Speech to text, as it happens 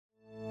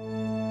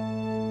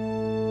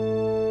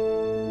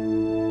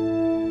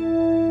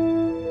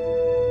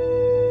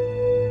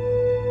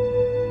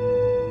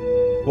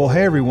Well,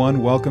 hey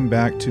everyone, welcome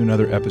back to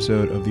another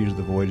episode of These Are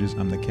the Voyages.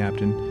 I'm the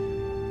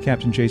captain,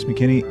 Captain Chase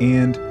McKinney,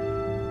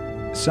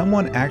 and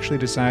someone actually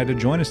decided to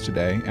join us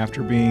today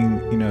after being,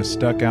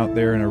 stuck out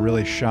there in a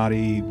really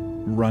shoddy,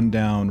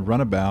 rundown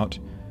runabout.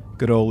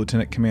 Good old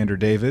Lieutenant Commander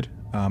David,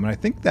 and I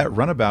think that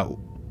runabout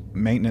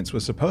maintenance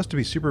was supposed to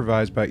be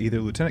supervised by either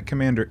Lieutenant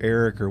Commander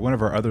Eric or one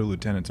of our other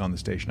lieutenants on the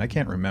station. I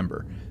can't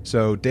remember.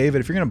 So,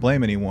 David, if you're going to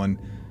blame anyone,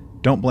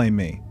 don't blame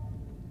me.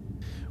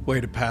 Way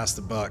to pass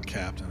the buck,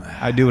 Captain.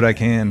 I do what I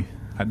can.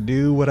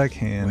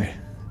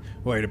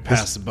 Way to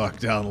pass the buck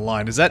down the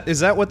line. Is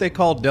that what they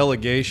call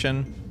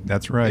delegation?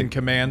 That's right. In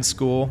command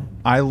school?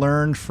 I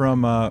learned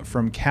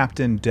from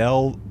Captain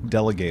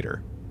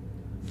Delegator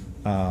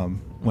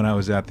when I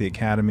was at the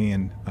academy.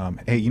 And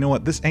hey, you know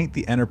what? This ain't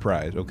the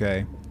Enterprise,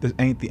 okay? This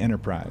ain't the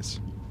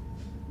Enterprise.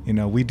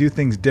 We do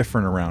things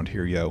different around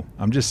here, yo.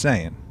 I'm just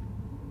saying.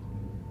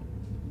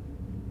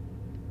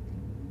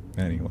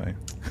 Anyway.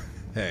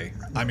 Hey,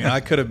 I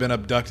could have been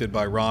abducted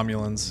by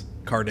Romulans,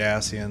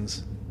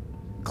 Cardassians,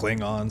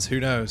 Klingons, who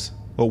knows?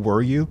 Well,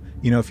 were you?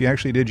 If you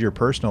actually did your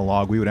personal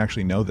log, we would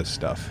actually know this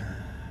stuff.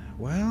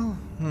 Well,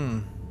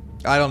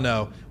 I don't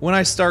know. When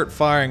I start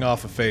firing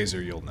off a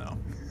phaser, you'll know.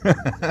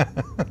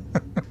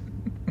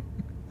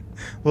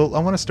 Well, I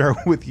want to start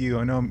with you.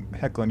 I know I'm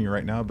heckling you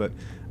right now, but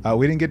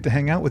we didn't get to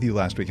hang out with you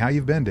last week. How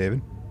you've been,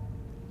 David?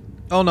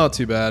 Oh, not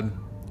too bad.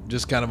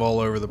 Just kind of all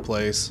over the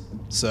place.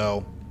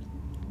 So,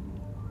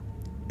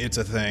 it's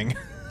a thing.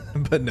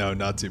 But no,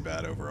 not too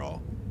bad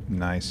overall.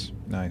 Nice.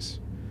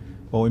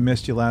 Well, we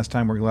missed you last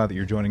time. We're glad that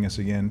you're joining us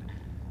again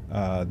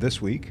this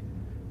week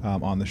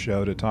on the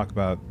show to talk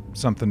about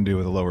something to do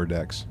with the lower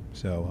decks.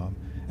 So,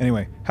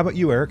 anyway, how about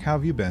you, Eric? How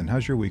have you been?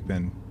 How's your week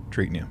been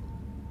treating you?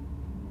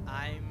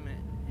 I'm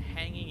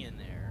hanging in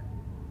there.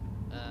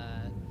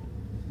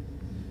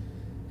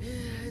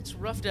 It's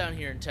rough down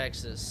here in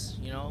Texas,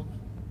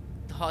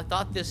 I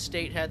thought this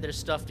state had their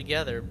stuff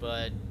together,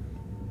 but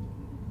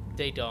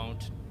they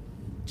don't.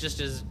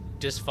 Just as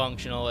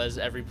dysfunctional as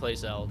every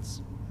place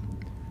else.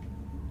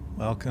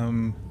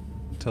 Welcome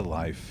to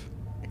life.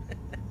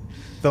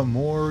 The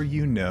more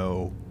you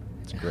know.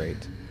 It's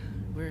great.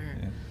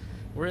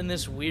 We're in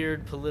this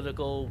weird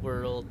political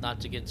world, not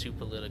to get too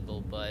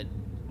political, but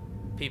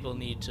people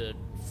need to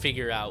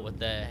figure out what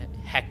the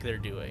heck they're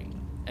doing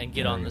and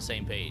get on the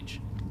same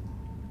page.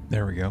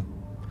 There we go.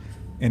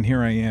 And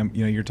here I am,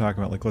 you're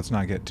talking about, let's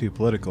not get too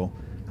political.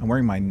 I'm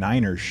wearing my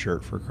Niners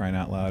shirt, for crying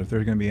out loud. If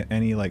there's going to be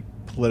any,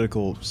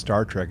 political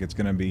Star Trek, it's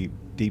going to be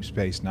Deep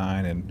Space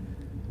Nine and,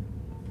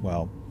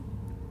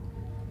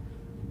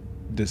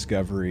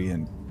 Discovery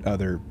and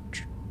other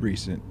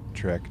recent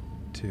Trek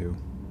too.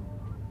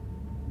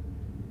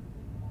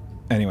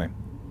 Anyway.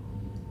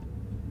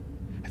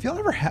 Have y'all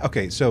ever had...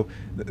 Okay, so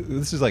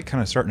this is,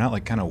 kind of starting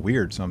out, kind of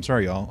weird, so I'm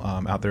sorry, y'all,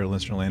 out there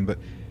listening land, but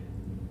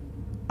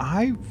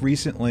I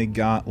recently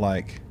got,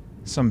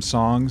 some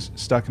songs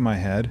stuck in my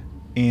head,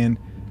 and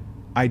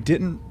I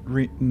didn't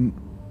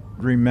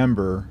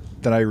remember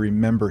that I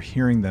remember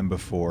hearing them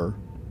before,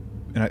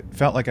 and I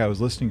felt like I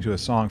was listening to a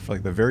song for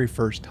the very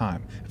first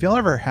time. Have y'all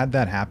ever had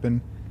that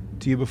happen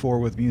to you before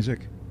with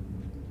music?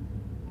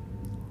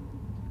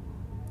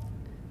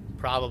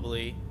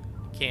 Probably.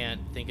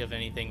 Can't think of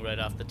anything right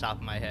off the top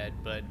of my head,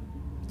 but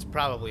it's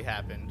probably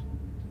happened.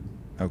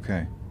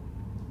 Okay.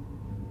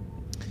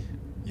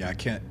 Yeah, I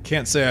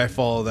can't say I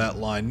follow that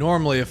line.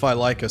 Normally, if I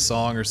like a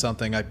song or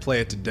something, I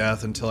play it to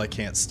death until I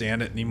can't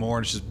stand it anymore,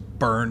 and it's just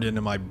burned into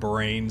my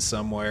brain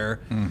somewhere.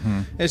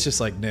 Mm-hmm. It's just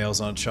like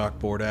nails on a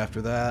chalkboard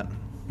after that.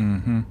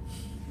 Mm-hmm.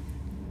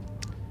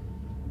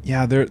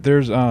 Yeah,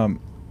 there's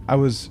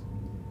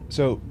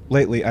so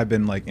lately I've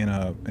been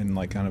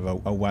in kind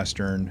of a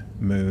Western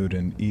mood,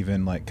 and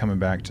even coming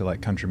back to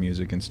country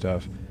music and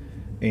stuff,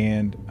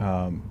 and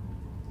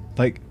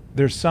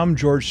there's some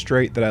George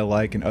Strait that I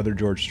like and other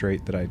George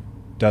Strait that I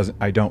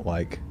don't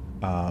like,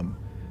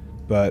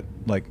 but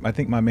I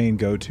think my main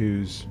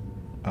go-tos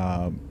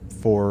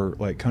for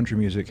country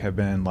music have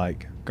been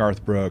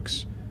Garth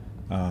Brooks,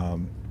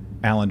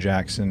 Alan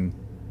Jackson,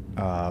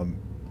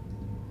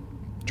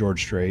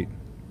 George Strait,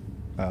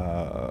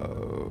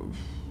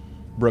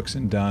 Brooks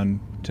and Dunn,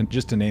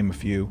 just to name a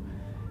few.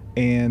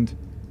 And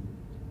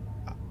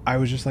I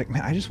was just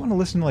man, I just want to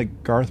listen to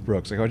Garth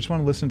Brooks. I just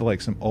want to listen to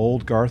some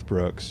old Garth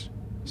Brooks.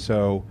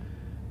 So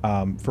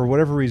for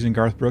whatever reason,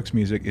 Garth Brooks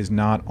music is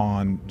not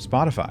on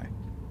Spotify.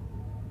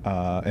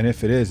 And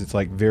if it is, it's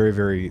very,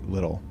 very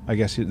little. I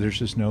guess there's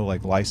just no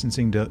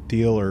licensing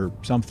deal or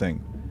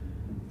something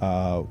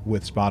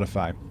with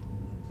Spotify.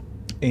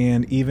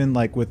 And even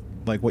with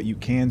what you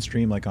can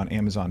stream on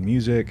Amazon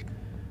Music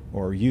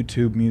or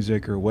YouTube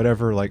Music or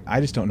whatever,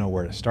 I just don't know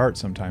where to start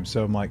sometimes.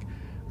 So I'm I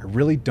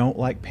really don't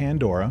like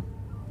Pandora,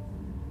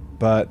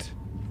 but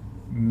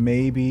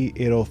maybe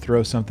it'll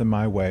throw something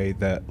my way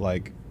that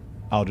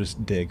I'll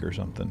just dig or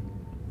something.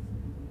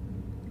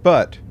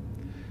 But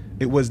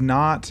it was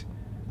not...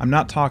 I'm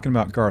not talking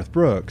about Garth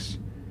Brooks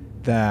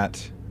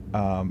that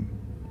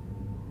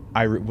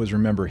I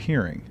remember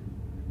hearing.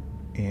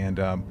 And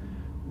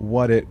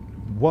what it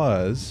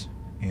was,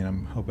 and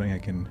I'm hoping I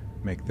can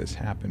make this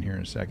happen here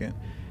in a second.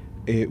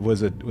 It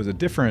was a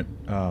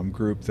different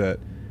group that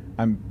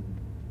I'm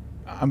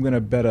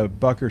gonna bet a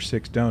 $1 or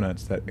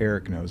 $6 that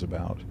Eric knows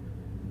about.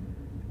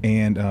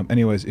 And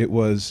anyways, it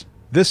was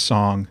this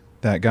song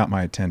that got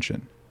my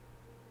attention.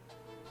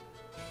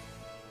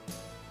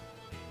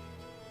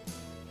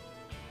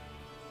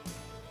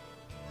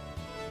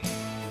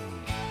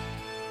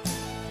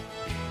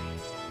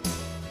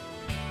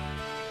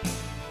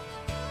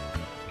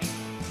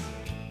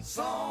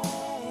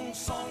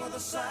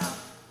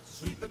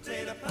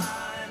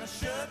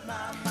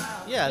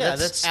 Yeah,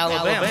 that's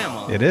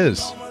Alabama. It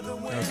is.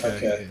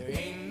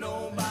 Okay.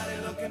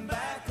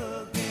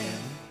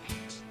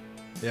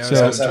 Yeah, I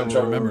So- was having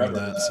trouble remembering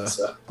that,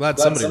 so glad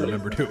somebody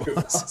remembered who it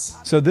was.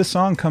 So this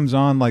song comes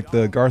on like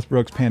the Garth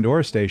Brooks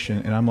Pandora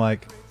station, and I'm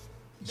like,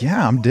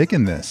 yeah, I'm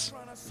digging this.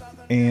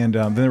 And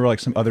then there were like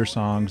some other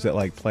songs that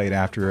like played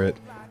after it,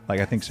 like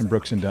I think some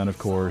Brooks and Dunn, of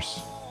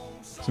course,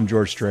 some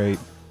George Strait.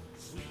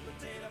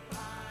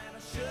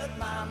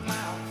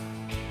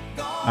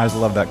 I just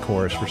love that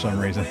chorus for some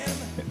reason.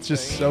 It's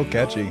just so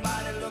catchy.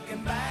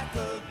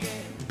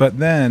 But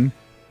then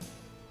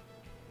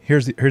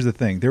here's the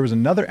thing. There was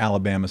another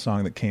Alabama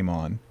song that came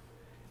on,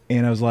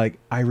 and I was like,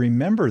 I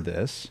remember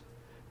this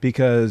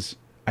because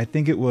I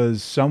think it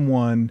was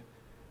someone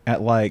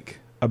at like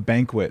a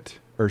banquet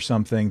or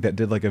something that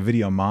did like a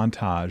video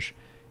montage,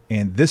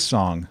 and this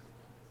song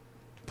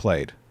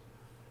played.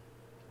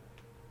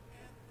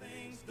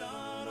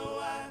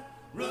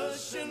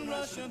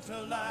 Rushing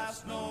till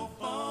life's no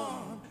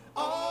fun.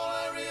 All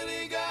I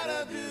really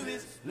gotta do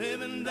is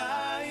live and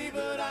die,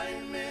 but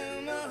I'm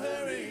in a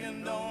hurry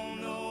and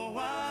don't know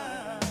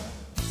why.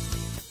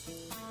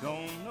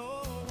 Don't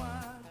know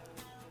why.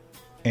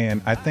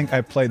 And I think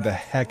I played the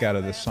heck out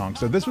of this song.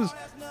 So this was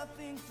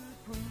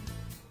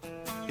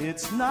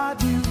It's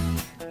not you,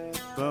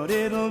 but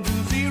it'll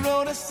do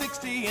 0 to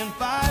 60 in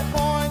 5.2.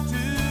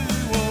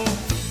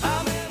 Oh,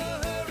 I'm in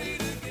a hurry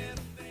to get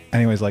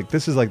anyways, like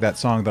this is like that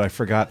song that I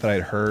forgot that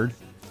I'd heard,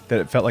 that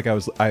it felt like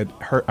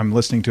I'm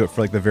listening to it for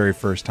like the very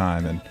first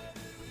time, and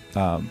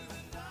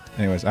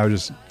anyways, I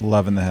was just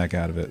loving the heck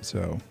out of it.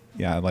 So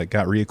yeah, I like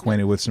got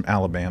reacquainted with some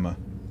Alabama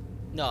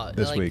No,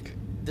 this like, week.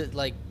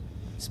 Like,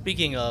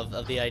 speaking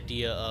of the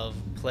idea of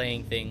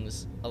playing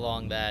things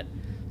along that,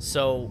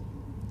 so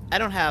I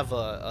don't have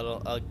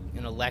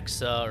an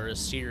Alexa or a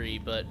Siri,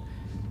 but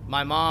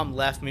my mom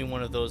left me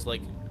one of those,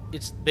 like,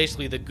 it's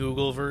basically the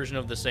Google version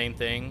of the same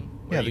thing.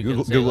 Yeah, where the you can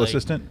Google say, Google like,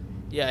 Assistant.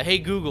 Yeah, hey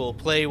Google,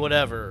 play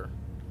whatever.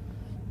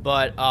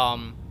 But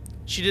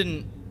she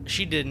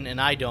didn't,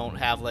 and I don't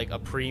have like a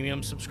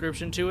premium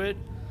subscription to it.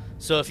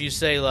 So if you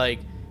say like,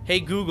 hey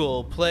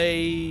Google,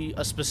 play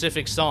a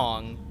specific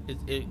song,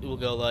 it will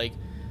go like,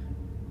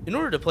 in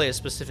order to play a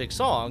specific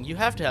song, you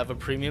have to have a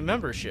premium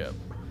membership.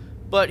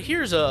 But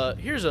here's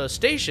a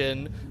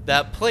station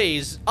that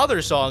plays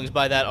other songs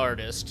by that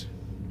artist.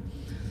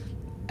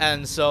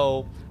 And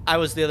so I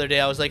was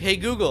like, hey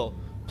Google,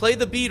 play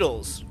the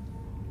Beatles,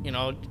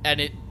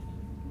 and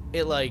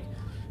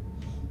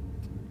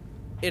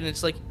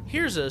it's like,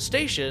 here's a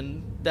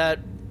station that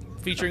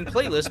featuring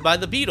playlists by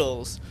the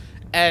Beatles,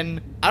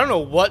 and I don't know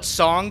what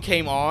song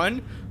came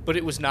on, but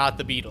it was not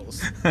the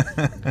Beatles.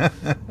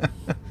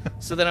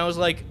 So then I was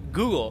like,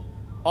 Google,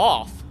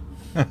 off.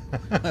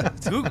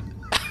 Google.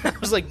 I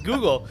was like,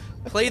 Google,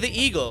 play the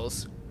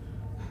Eagles.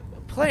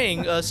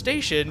 Playing a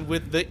station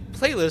with the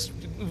playlist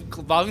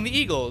involving the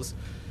Eagles.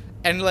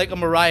 And like a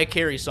Mariah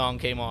Carey song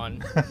came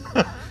on.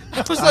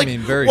 I was like,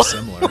 very what?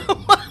 similar.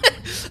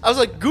 I was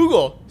like,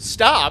 Google,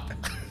 stop.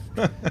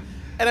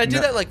 And I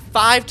did that like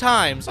 5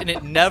 times, and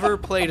it never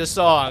played a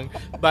song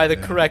by the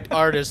correct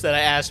artist that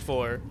I asked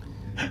for.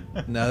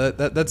 No,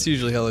 that's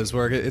usually how those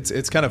work.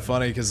 It's kind of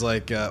funny because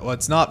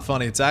it's not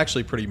funny. It's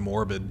actually pretty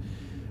morbid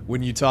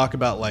when you talk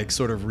about like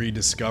sort of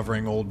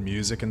rediscovering old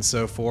music and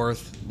so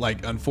forth.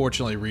 Like,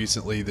 unfortunately,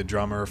 recently the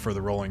drummer for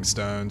the Rolling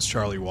Stones,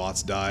 Charlie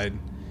Watts, died.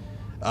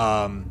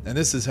 And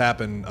this has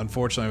happened,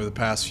 unfortunately, over the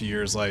past few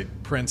years. Like,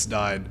 Prince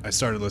died. I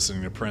started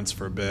listening to Prince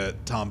for a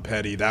bit. Tom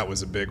Petty, that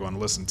was a big one.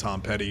 Listen to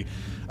Tom Petty.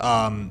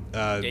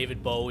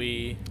 David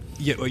Bowie.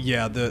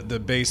 Yeah, the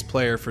bass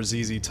player for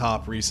ZZ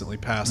Top recently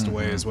passed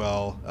away as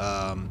well.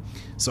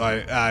 So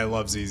I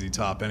love ZZ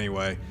Top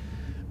anyway.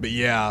 But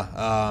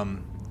yeah,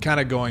 kind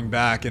of going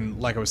back, and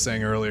like I was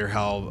saying earlier,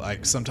 how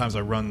sometimes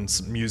I run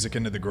some music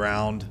into the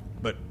ground,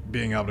 but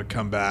being able to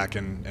come back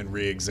and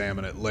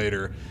re-examine it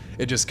later,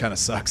 it just kind of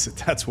sucks.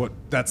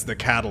 That's the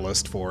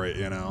catalyst for it,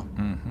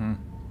 Mm-hmm.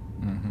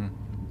 Mm-hmm.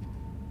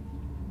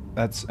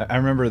 I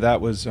remember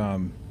that was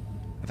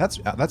that's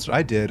what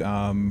I did.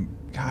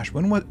 Gosh,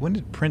 when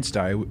did Prince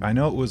die? I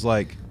know it was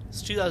like,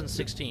 It's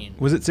 2016.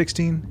 was it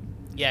 16?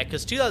 Yeah,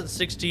 because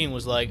 2016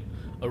 was like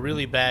a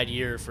really bad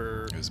year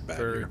for It was a bad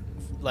for year.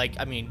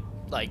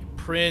 like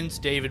Prince,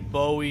 David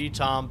Bowie,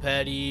 Tom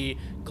Petty,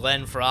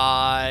 Glenn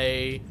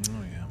Fry.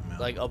 Oh yeah, man.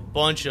 Like a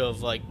bunch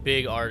of like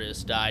big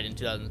artists died in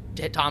 2000.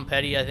 Tom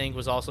Petty, I think,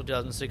 was also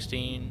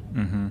 2016.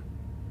 Mm-hmm.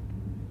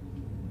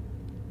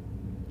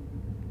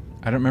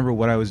 I don't remember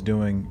what I was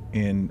doing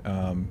in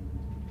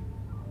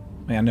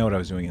mean, I know what I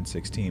was doing in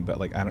 16, but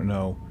like I don't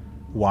know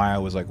why I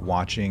was like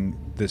watching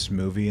this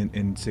movie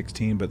in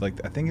 16, but like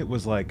I think it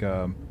was like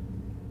I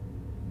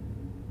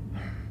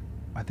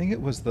think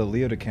it was the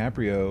Leo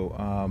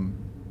DiCaprio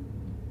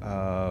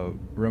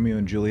Romeo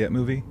and Juliet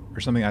movie or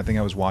something. I think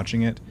I was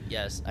watching it.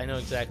 Yes, I know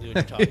exactly what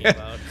you're talking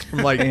about.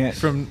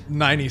 From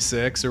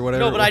 '96 or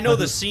whatever. No, but I know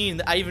the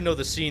scene. I even know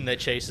the scene that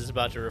Chase is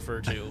about to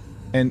refer to.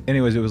 And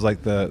anyways, it was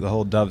like the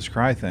whole Dove's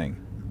Cry thing,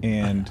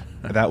 and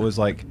that was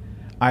like,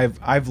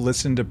 I've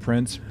listened to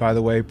Prince, by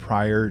the way,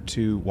 prior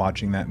to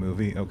watching that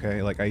movie.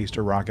 Okay, like I used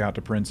to rock out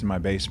to Prince in my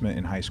basement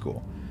in high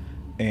school,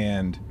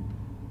 and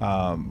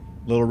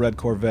Little Red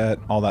Corvette,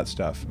 all that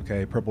stuff.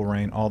 Okay, Purple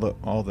Rain,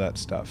 all that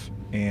stuff,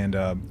 and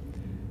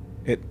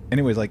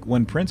anyways, like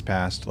when Prince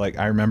passed, like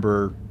I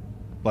remember,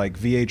 like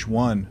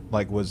VH1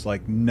 like was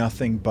like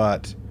nothing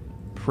but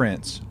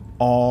Prince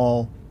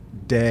all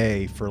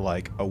day for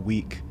like a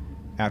week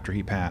after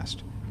he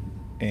passed,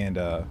 and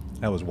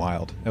that was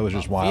wild. That was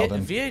just wild.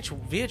 And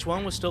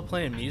VH1 was still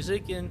playing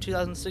music in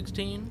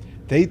 2016.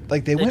 They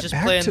went just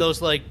back playing to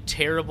those like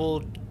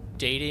terrible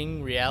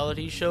dating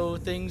reality show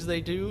things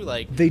they do,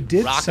 like they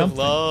did Rock something.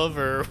 of Love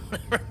or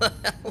whatever the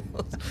hell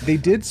was. They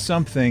did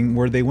something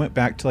where they went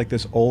back to like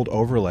this old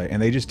overlay, and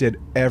they just did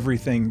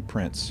everything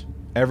Prince,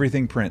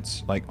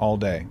 like all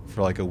day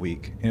for like a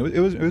week, and it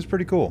was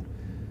pretty cool.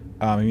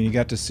 I mean, you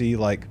got to see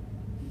like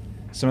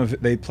some of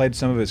it. They played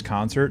some of his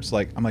concerts.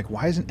 Like I'm like,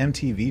 why isn't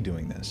MTV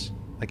doing this?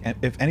 Like,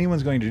 if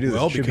anyone's going to do this,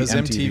 Well, it should because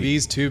be MTV.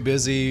 MTV's too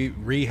busy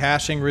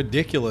rehashing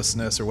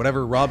ridiculousness or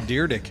whatever Rob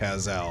Dyrdek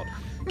has out.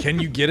 Can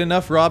you get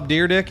enough Rob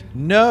Dyrdek?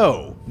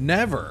 No,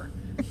 never.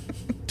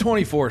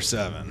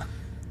 24/7.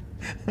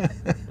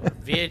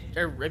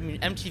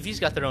 MTV's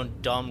got their own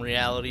dumb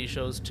reality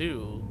shows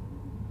too,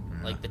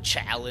 like The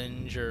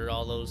Challenge or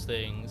all those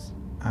things.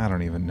 I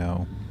don't even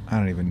know. I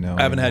haven't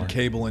anymore. had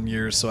cable in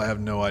years, so I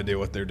have no idea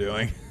what they're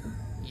doing.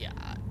 Yeah,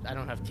 I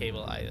don't have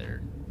cable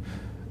either.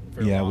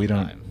 For Yeah, a long we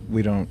don't. time.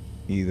 We don't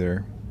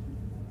either.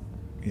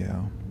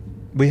 Yeah,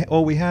 we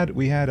had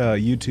a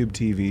YouTube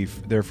TV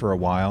there for a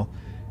while,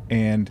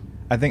 and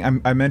I think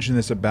I mentioned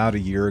this about a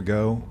year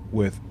ago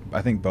with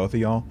I think both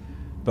of y'all,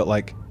 but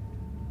like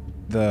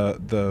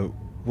the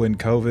when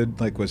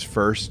COVID like was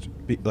first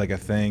like a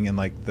thing, and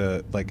like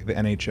the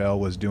NHL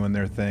was doing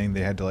their thing,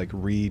 they had to like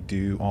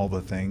redo all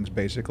the things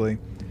basically.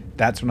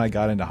 That's when I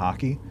got into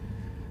hockey.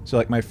 So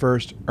like my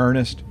first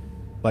earnest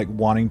like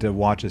wanting to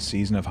watch a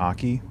season of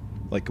hockey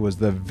like was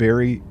the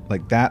very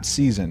like that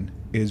season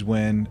is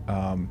when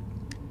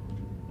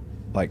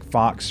like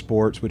Fox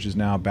Sports, which is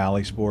now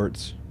Bally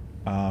Sports,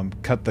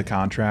 cut the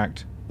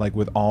contract like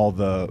with all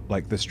the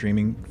like the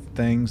streaming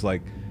things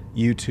like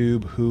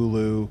YouTube,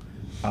 Hulu,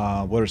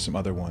 what are some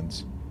other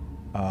ones?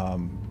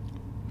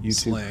 YouTube,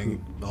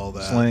 Sling, all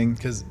that. Sling.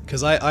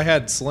 Because I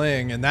had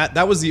Sling, and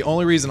that was the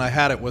only reason I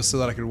had it was so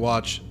that I could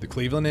watch the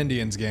Cleveland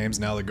Indians games,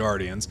 now the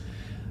Guardians,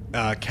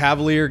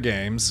 Cavalier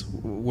games,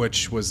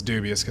 which was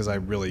dubious because I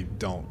really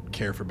don't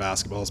care for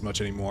basketball as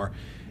much anymore,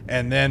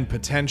 and then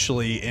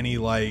potentially any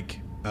like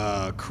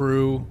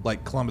Crew,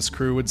 like Columbus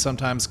Crew would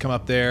sometimes come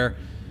up there,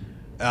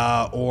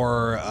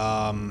 or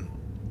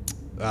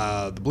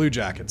the Blue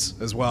Jackets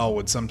as well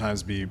would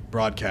sometimes be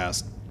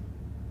broadcast.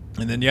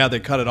 And then they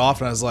cut it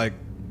off, and I was like,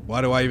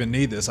 why do I even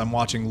need this? I'm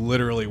watching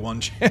literally one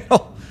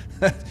channel.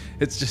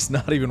 It's just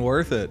not even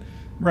worth it.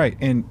 Right,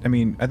 and I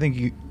mean, I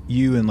think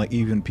you and like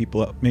even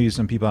people, maybe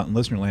some people out in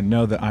listenerland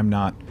know that I'm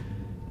not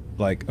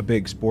like a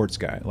big sports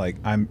guy. Like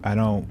I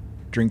don't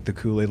drink the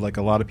Kool-Aid like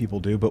a lot of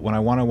people do. But when I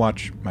want to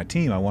watch my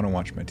team, I want to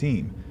watch my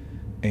team.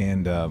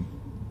 And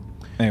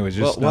anyways,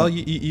 just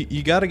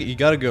you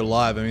gotta go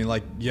live. I mean,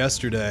 like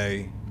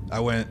yesterday, I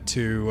went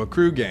to a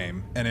Crew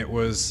game, and it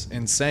was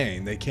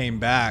insane. They came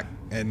back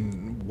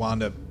and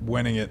wound up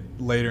winning it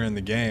later in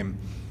the game.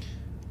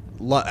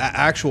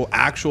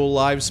 Actual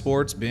live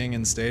sports being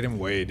in stadium,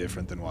 way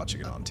different than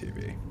watching it on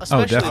TV.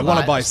 Definitely. I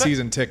want to buy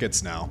season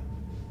tickets now.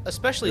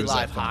 Especially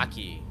live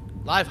hockey.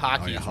 Live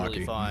hockey is hockey.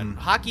 really fun. Mm-hmm.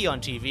 Hockey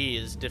on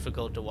TV is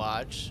difficult to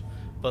watch,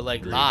 but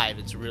like live,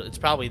 it's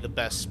probably the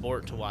best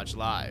sport to watch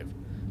live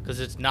because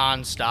it's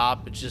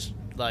non-stop. It's just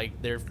like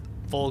they're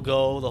full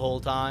go the whole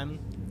time.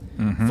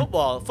 Mm-hmm.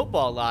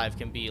 Football live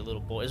can be a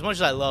little boring. As much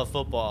as I love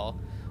football,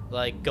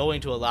 like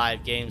going to a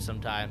live game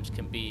sometimes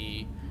can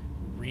be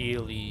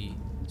really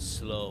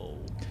slow.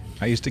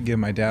 I used to give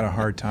my dad a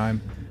hard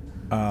time,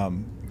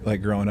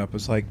 like growing up. It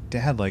was like,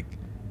 Dad, like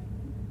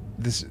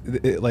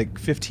like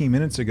 15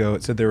 minutes ago,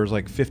 it said there was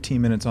like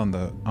 15 minutes on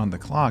the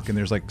clock, and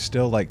there's like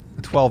still like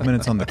 12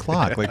 minutes on the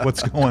clock. Like,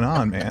 what's going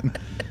on, man?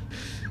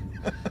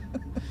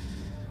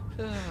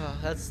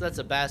 That's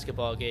a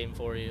basketball game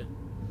for you.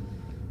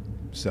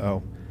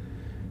 So,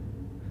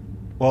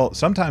 well,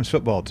 sometimes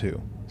football too.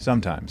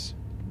 Sometimes,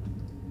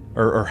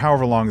 or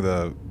however long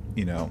the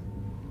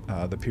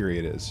the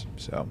period is.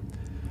 So,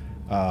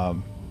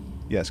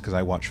 yes, because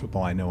I watch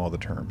football, I know all the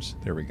terms.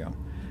 There we go.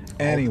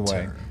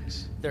 Anyway,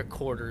 They're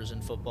quarters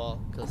in football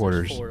because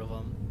Quarters. there's 4 of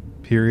them.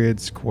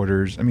 periods,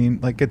 quarters. I mean,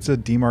 like it's a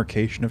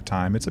demarcation of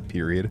time. It's a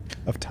period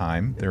of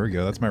time. There we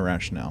go. That's my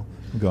rationale.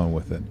 I'm going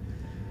with it.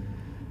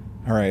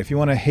 All right, if you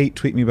want to hate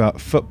tweet me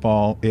about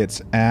football,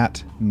 it's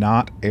at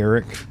not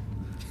Eric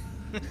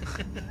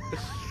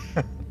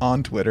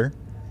on Twitter.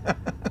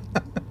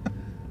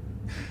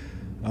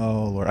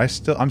 Oh Lord,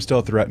 I'm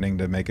still threatening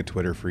to make a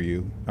Twitter for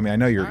you. I mean, I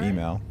know your All right.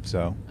 email,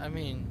 so I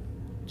mean,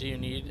 do you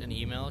need an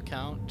email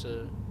account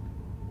to?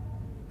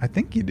 I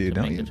think you do, to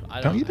don't make you? it-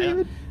 I Don't you, I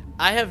don't-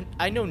 David?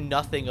 I know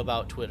nothing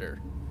about Twitter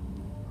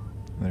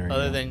There you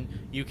other go. than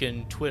you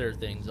can Twitter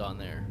things on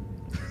there.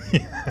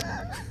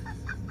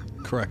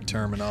 Correct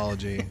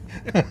terminology.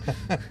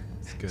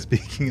 It's good.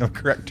 Speaking of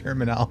correct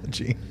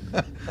terminology.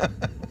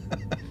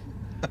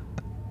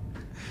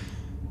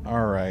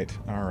 All right.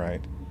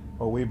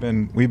 Well, we've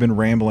been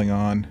rambling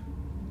on.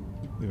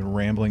 You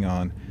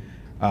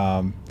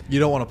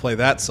don't want to play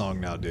that song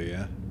now, do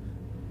you?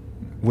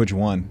 Which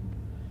one?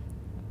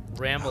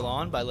 Ramble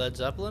On by Led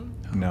Zeppelin.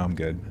 No, I'm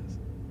good.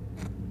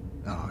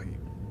 Oh, you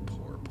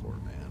poor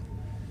man.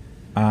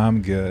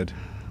 I'm good.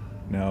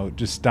 No,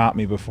 just stop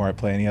me before I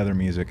play any other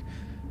music.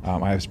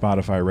 I have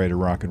Spotify rated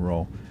rock and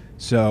roll.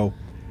 So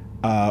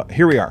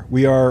here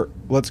we are.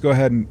 Let's go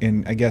ahead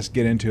and I guess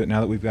get into it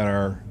now that we've got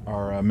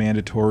our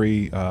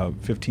mandatory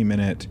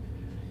 15-minute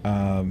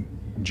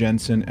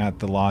Jensen at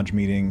the lodge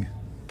meeting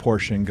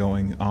portion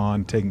going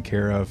on, taken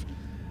care of.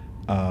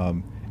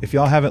 If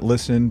y'all haven't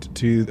listened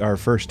to our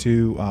first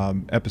two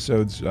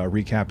episodes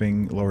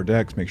recapping Lower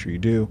Decks, make sure you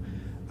do.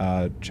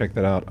 Check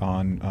that out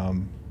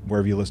on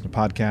wherever you listen to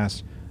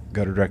podcasts.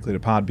 Go directly to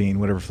Podbean,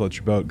 whatever floats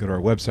your boat. Go to our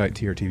website,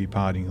 TRTV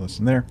Pod, and you can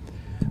listen there.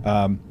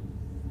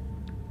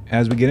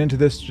 As we get into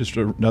this, just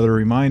another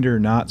reminder,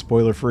 not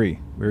spoiler free.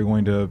 We're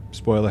going to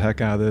spoil the heck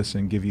out of this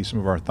and give you some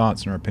of our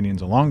thoughts and our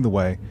opinions along the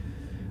way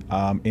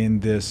in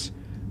this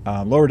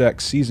Lower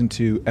Decks Season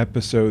 2,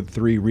 Episode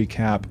 3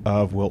 recap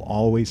of We'll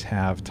Always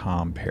Have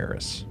Tom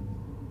Paris.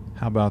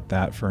 How about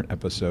that for an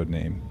episode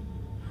name?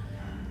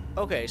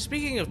 Okay,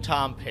 speaking of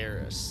Tom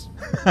Paris,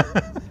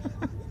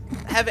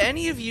 have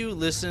any of you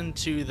listened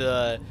to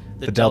the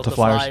Delta Delta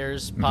Flyers?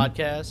 Flyers Mhm.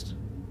 podcast?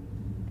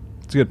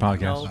 It's a good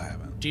podcast. No? I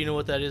haven't. Do you know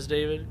what that is,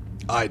 David?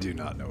 I do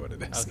not know what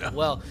it is. Okay.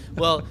 No.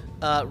 Well,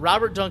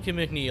 Robert Duncan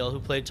McNeil, who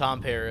played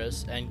Tom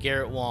Paris, and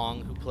Garrett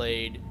Wong, who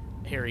played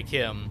Harry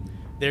Kim,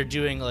 they're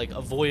doing like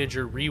a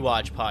Voyager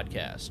rewatch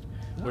podcast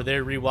where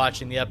they're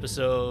rewatching the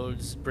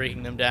episodes,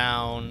 breaking them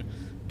down,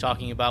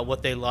 talking about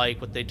what they like,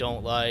 what they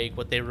don't like,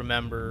 what they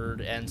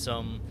remembered, and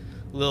some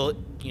little,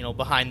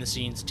 behind the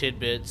scenes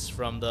tidbits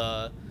from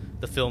the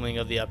filming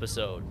of the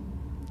episode.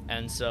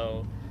 And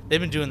so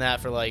they've been doing that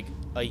for like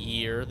a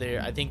year.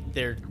 I think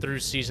they're through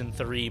season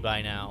 3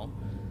 by now,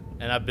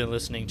 and I've been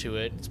listening to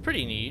it. It's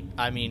pretty neat.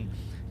 I mean,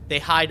 they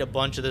hide a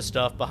bunch of this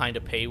stuff behind a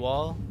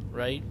paywall,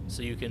 right?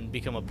 So you can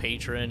become a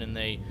patron, and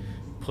they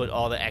put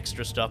all the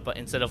extra stuff, but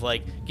instead of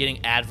like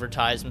getting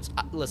advertisements,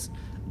 listen,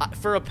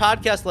 for a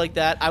podcast like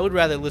that, I would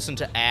rather listen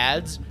to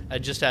ads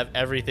and just have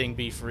everything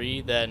be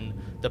free than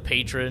the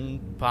patron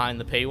behind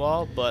the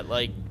paywall. But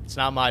like, it's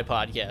not my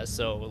podcast,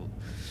 so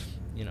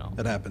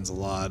That happens a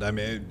lot. I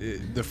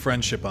mean, the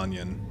Friendship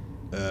Onion,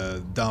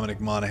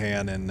 Dominic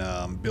Monaghan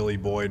and Billy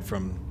Boyd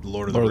from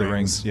Lord of the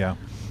Rings. Yeah.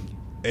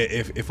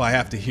 If I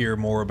have to hear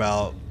more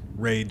about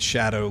Raid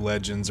Shadow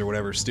Legends or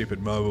whatever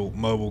stupid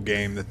mobile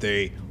game that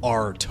they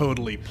are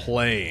totally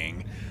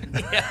playing,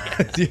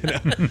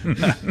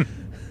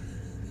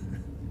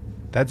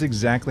 That's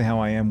exactly how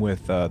I am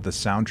with the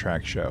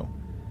soundtrack show.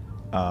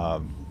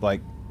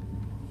 Like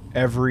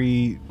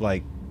every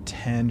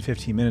 10,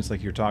 15 minutes,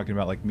 like you're talking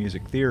about like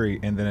music theory,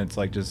 and then it's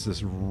like just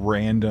this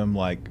random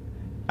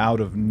out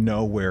of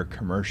nowhere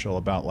commercial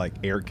about like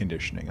air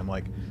conditioning. I'm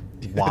like,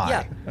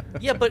 why?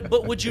 yeah, but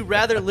would you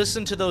rather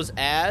listen to those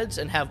ads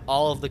and have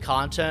all of the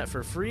content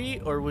for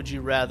free, or would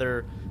you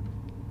rather,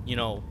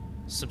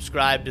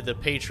 subscribe to the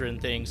patron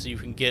thing so you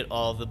can get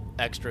all the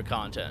extra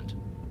content?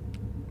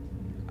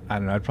 I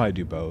don't know. I'd probably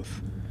do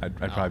both. I'd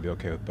probably be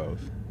okay with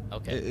both.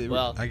 Okay.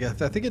 I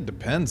think it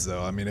depends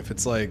though. I mean, if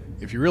it's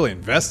if you're really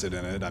invested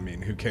in it, I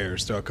mean, who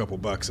cares? Throw a couple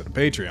bucks at a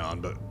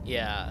Patreon, but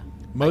yeah.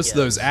 most of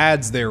those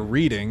ads they're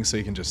reading, so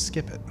you can just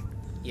skip it.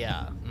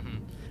 Yeah.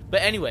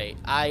 But anyway,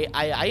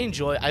 I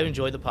enjoy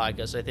the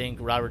podcast. I think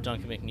Robert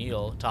Duncan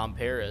McNeil, Tom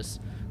Paris,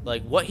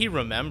 like what he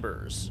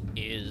remembers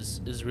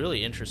is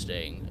really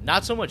interesting.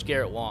 Not so much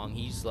Garrett Wong.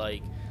 He's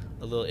like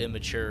a little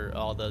immature.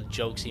 All the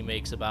jokes he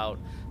makes about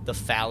the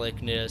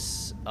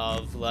phallicness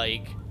of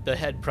like the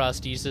head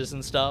prosthesis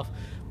and stuff.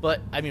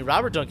 But I mean,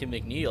 Robert Duncan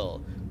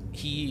McNeil,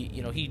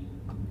 he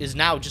is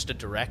now just a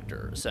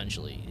director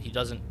essentially. He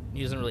doesn't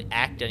really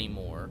act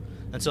anymore.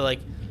 And so like,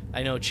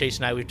 I know Chase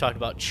and we've talked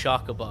about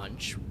Chuck a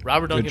bunch.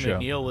 Robert Duncan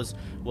McNeil was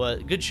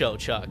good show,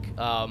 Chuck.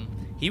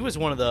 He was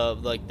one of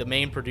the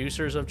main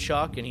producers of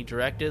Chuck, and he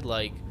directed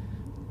like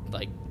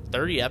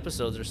 30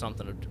 episodes or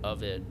something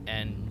of it.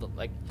 And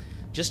like,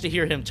 just to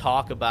hear him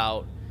talk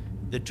about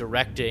the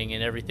directing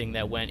and everything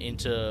that went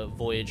into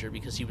Voyager,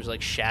 because he was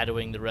like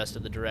shadowing the rest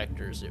of the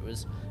directors.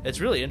 It's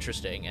really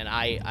interesting, and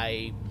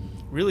I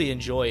really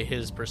enjoy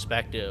his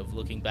perspective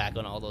looking back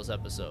on all those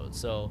episodes.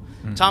 So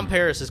Tom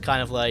Paris is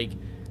kind of like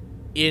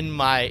in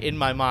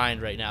my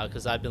mind right now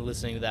because I've been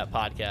listening to that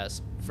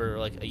podcast for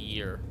like a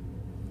year.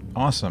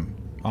 Awesome.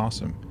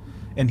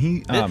 And he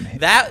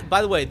that,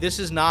 by the way, this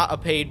is not a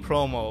paid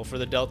promo for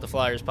the Delta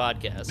Flyers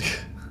podcast.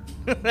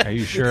 Are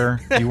you sure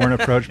you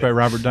weren't approached by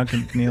Robert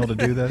Duncan Neal to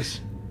do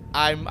this?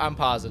 I'm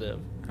positive.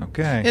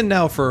 Okay. And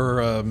now for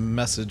a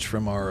message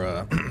from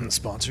our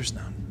sponsors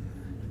now.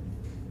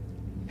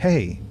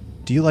 Hey,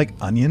 do you like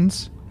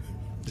onions?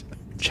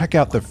 Check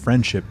out the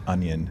Friendship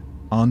Onion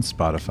on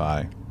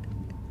Spotify.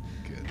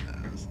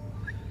 Goodness.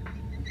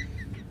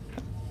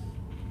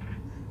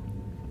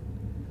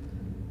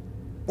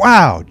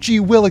 Wow, gee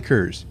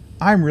willikers,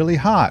 I'm really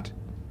hot.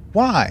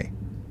 Why?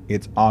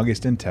 It's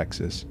August in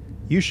Texas.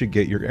 You should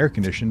get your air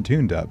condition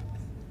tuned up.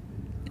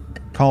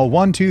 Call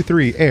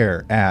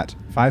 123-AIR at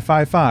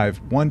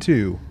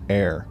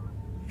 555-12-AIR.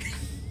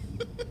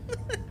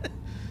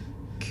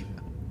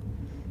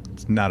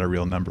 It's not a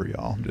real number,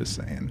 y'all. I'm just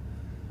saying.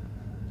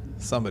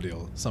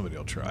 Somebody'll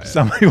try it.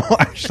 Somebody will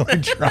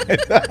actually try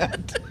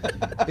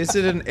that. Is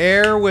it an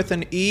air with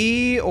an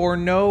E or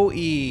no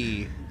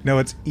E? No,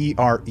 it's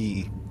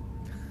ERE.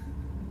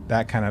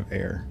 That kind of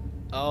air.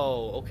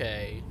 Oh,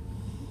 okay.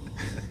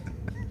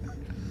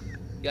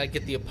 Gotta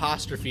get the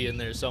apostrophe in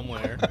there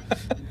somewhere.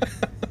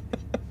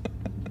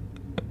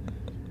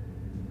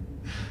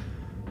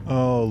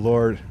 Oh,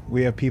 Lord.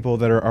 We have people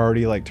that are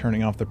already like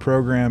turning off the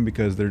program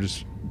because they're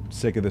just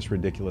sick of this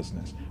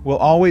ridiculousness. We'll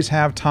always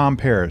have Tom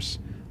Paris.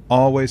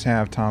 Always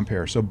have Tom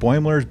Paris. So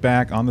Boimler's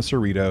back on the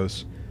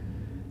Cerritos.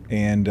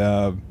 And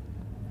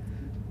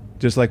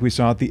just like we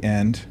saw at the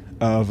end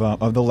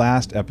of the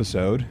last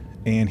episode,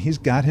 and he's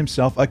got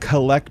himself a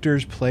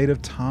collector's plate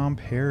of Tom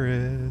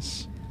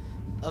Paris.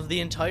 Of the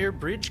entire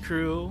bridge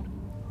crew.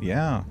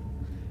 Yeah.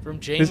 From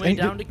Janeway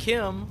down to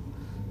Kim.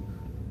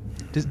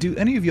 Do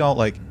any of y'all,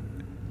 like,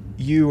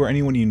 you or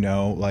anyone you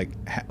know, like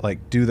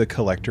do the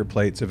collector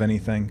plates of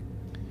anything?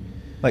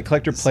 Like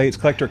collector plates,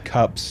 collector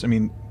cups, I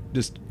mean,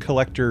 just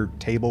collector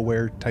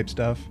tableware type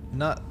stuff?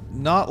 Not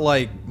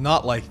like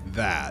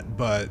that,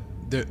 but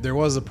there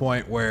was a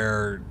point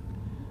where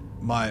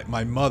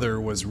my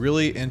mother was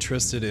really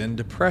interested in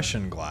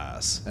Depression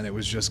glass, and it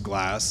was just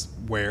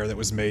glassware that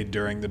was made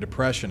during the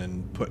Depression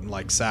and put in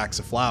like sacks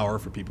of flour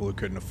for people who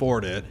couldn't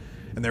afford it.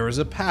 And there was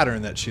a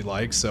pattern that she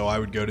liked, so I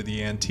would go to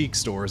the antique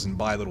stores and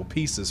buy little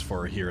pieces for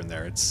her here and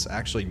there. It's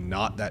actually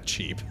not that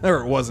cheap, or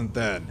it wasn't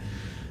then.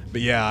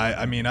 But yeah,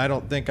 I mean, I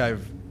don't think I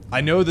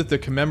know that the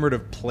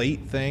commemorative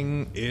plate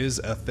thing is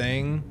a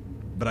thing,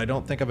 but I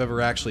don't think I've ever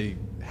actually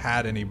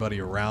had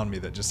anybody around me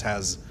that just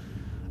has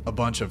a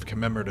bunch of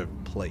commemorative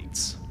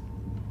plates.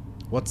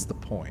 What's the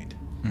point?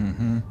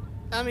 Mm-hmm.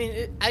 I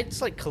mean,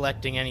 it's like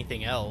collecting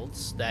anything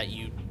else that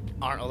you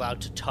aren't allowed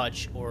to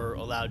touch or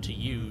allowed to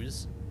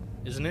use,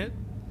 isn't it?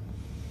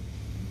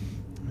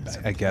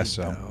 I guess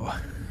so.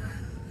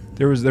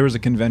 There was a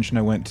convention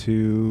I went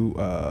to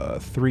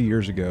 3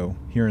 years ago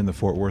here in the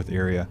Fort Worth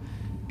area,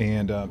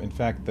 and in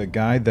fact, the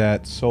guy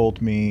that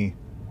sold me,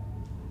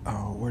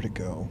 where'd it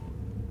go?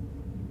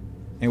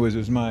 It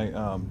was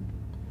my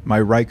my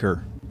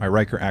Riker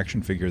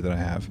action figure that I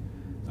have,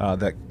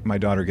 that my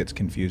daughter gets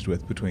confused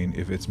with between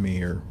if it's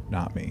me or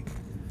not me.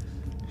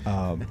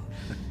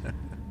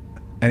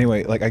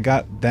 Anyway, like I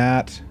got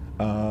that.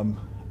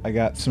 I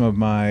got some of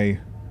my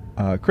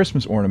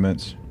Christmas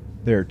ornaments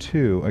there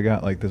too. I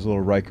got like this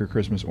little Riker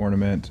Christmas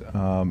ornament,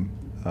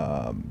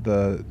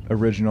 the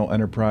original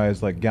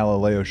Enterprise like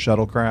Galileo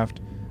shuttlecraft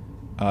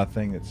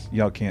thing. That's,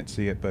 y'all can't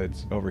see it, but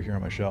it's over here on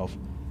my shelf.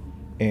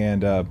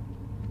 And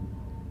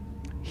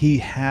he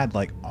had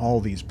like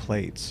all these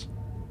plates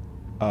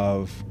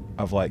of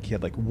like, he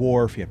had like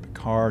Worf, he had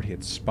Picard, he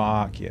had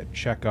Spock, he had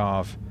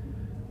Chekhov,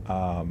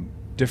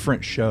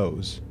 different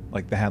shows.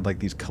 Like they had like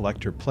these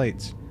collector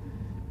plates,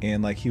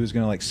 and like he was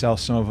gonna like sell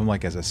some of them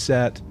like as a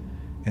set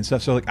and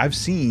stuff. So like I've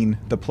seen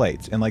the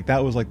plates, and like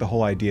that was like the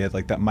whole idea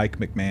like that Mike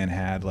McMahon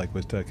had, like,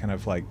 was to kind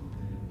of like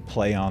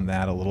play on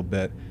that a little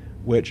bit,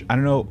 which I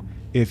don't know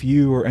if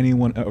you or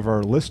anyone of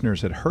our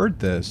listeners had heard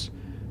this,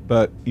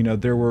 but you know,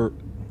 there were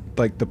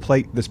like the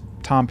plate, this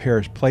Tom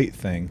Paris plate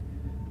thing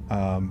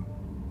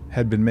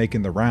had been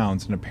making the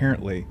rounds, and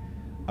apparently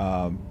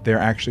they're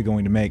actually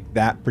going to make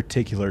that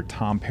particular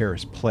Tom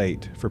Paris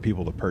plate for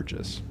people to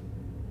purchase,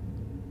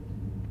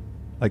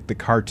 like the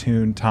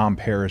cartoon Tom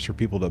Paris, for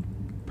people to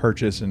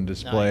purchase and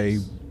display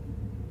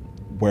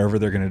wherever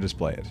they're going to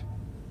display it.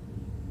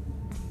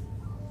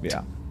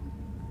 Yeah,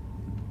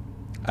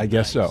 I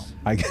guess so.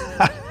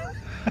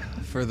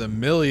 For the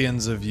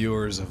millions of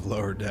viewers of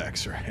Lower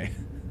Decks, right?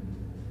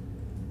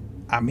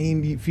 I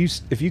mean,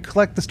 if you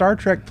collect the Star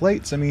Trek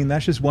plates, I mean,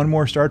 that's just one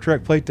more Star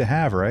Trek plate to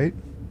have, right?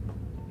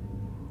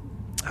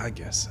 I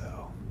guess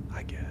so.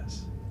 I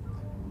guess.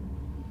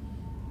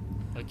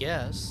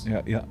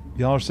 Yeah.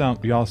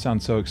 Y'all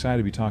sound so excited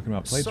to be talking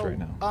about plates right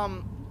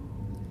now.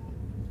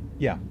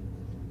 Yeah.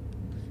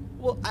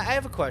 Well, I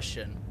have a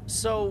question.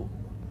 So,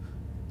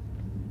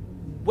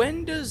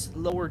 when does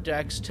Lower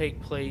Decks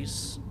take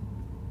place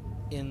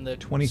in the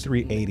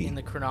 2380 in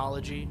the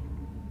chronology?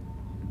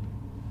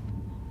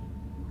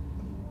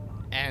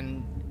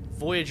 And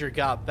Voyager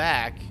got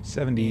back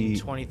 78, in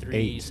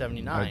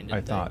 2379.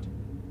 I thought.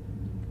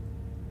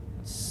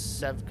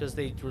 Because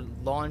they were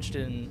launched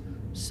in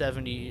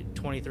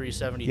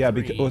 2373. Yeah,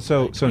 because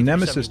so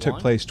Nemesis took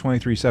place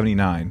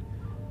 2379,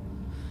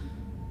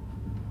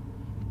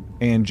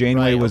 and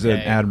Janeway was an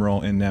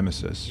admiral in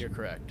Nemesis. You're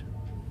correct.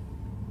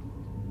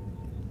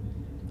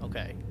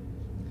 Okay,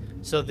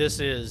 so this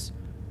is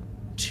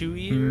 2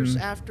 years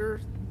after.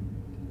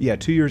 Yeah,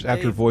 2 years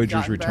after they've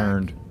Voyager's gotten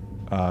returned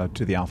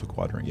to the Alpha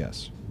Quadrant.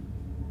 Yes.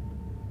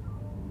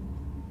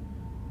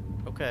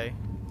 Okay.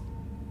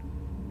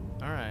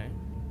 All right.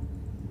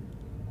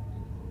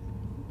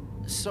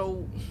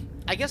 So,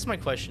 I guess my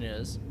question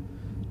is,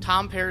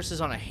 Tom Paris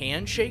is on a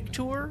handshake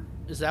tour?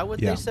 Is that what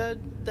they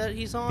said that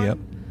he's on? Yep.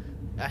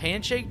 A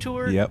handshake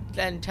tour? Yep.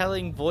 And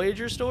telling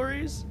Voyager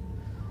stories?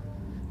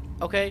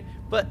 Okay,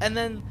 and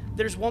then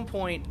there's one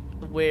point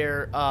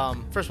where,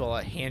 first of all,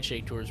 a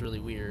handshake tour is really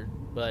weird,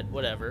 but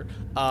whatever.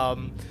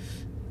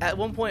 At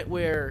one point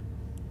where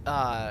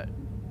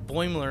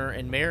Boimler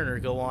and Mariner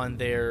go on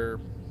their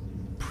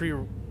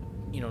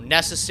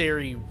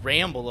necessary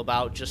ramble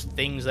about just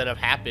things that have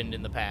happened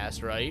in the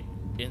past, right?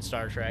 In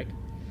Star Trek.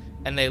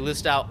 And they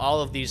list out all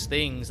of these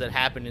things that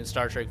happened in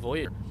Star Trek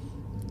Voyager.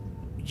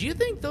 Do you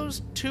think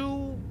those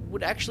two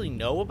would actually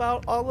know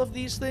about all of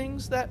these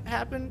things that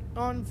happened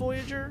on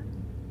Voyager?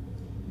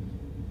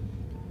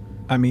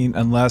 I mean,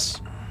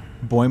 unless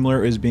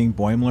Boimler is being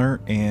Boimler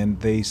and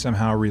they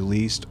somehow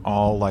released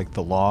all like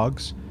the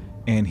logs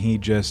and he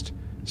just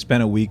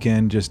spent a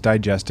weekend just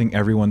digesting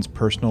everyone's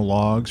personal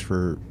logs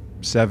for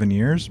 7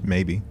 years,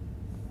 maybe.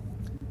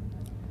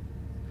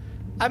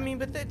 I mean,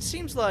 but it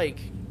seems like,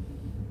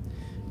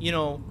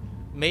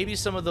 maybe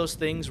some of those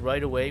things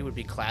right away would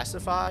be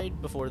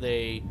classified before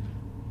they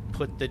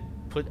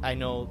I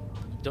know,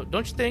 don't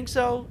you think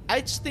so? I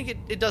just think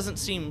it doesn't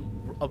seem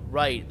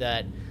right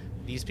that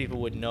these people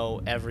would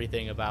know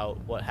everything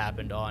about what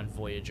happened on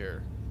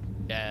Voyager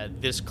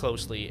this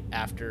closely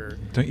after.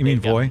 Don't you mean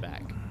Voy?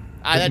 Back.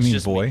 Don't you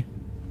mean Voy? Me.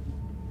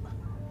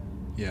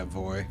 Yeah,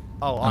 Voy.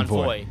 Oh, on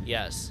Voy,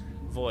 yes.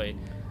 Voy.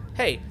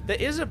 Hey,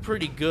 that is a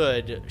pretty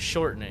good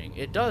shortening.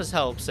 It does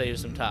help save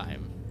some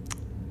time.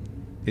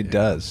 It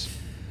does.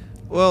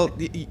 Well,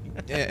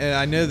 and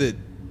I know that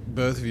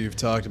both of you have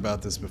talked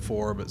about this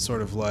before, but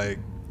sort of like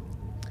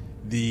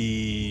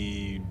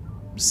the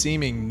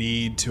seeming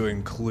need to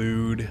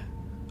include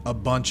a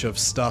bunch of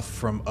stuff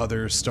from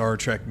other Star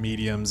Trek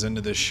mediums into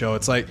this show.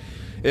 It's like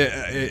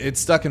it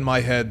stuck in my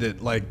head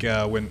that like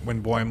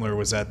when Boimler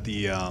was at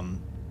the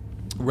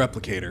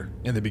replicator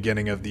in the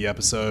beginning of the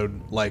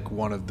episode, like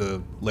one of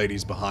the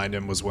ladies behind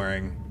him was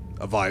wearing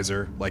a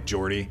visor like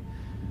Geordi.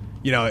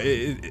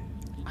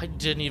 I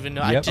didn't even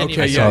know. Yep. I didn't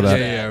Okay, even yeah, know yeah, that.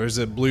 Yeah. It was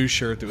a blue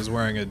shirt that was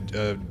wearing a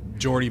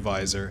Geordi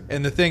visor.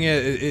 And the thing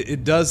is,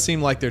 it does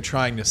seem like they're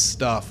trying to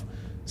stuff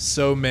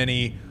so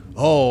many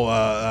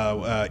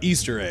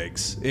Easter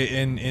eggs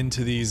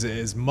into these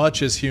as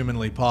much as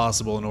humanly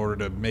possible in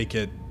order to make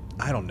it,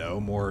 I don't know,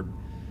 more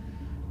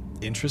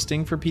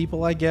interesting for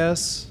people, I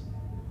guess.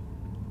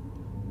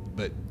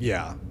 But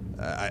yeah,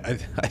 I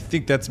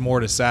think that's more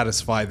to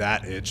satisfy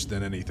that itch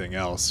than anything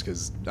else.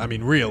 Because, I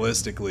mean,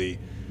 realistically,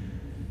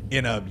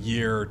 in a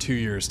year or 2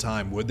 years'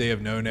 time, would they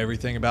have known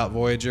everything about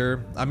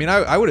Voyager? I mean,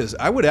 I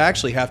would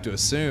actually have to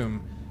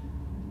assume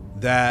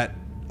that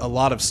a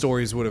lot of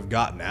stories would have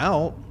gotten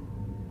out.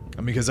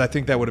 I mean, because I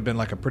think that would have been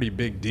like a pretty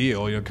big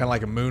deal, kind of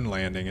like a moon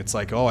landing. It's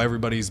like, oh,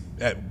 everybody's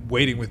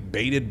waiting with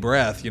bated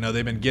breath.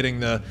 They've been getting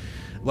the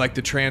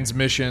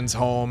transmissions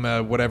home,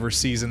 whatever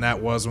season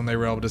that was when they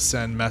were able to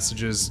send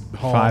messages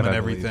home 5, and I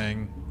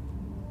everything.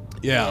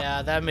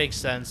 Yeah, that makes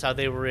sense. How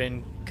they were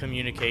in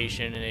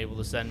communication and able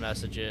to send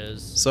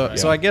messages.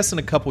 So I guess in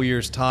a couple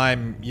years'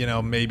 time,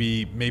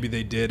 maybe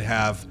they did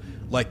have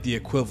like the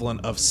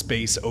equivalent of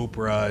space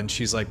opera, and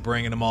she's like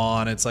bringing them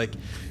on. It's like,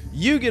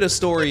 you get a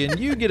story, and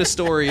you get a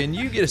story, and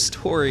you get a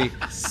story,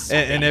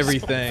 and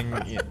everything.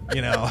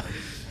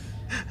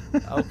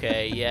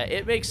 Okay, yeah,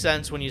 it makes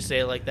sense when you say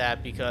it like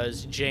that,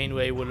 because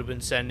Janeway would have been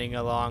sending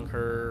along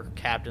her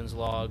captain's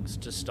logs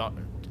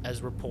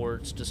as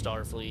reports to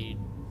Starfleet.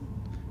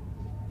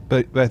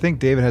 But I think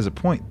David has a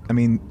point. I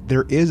mean,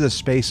 there is a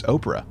space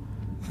opera.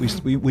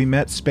 We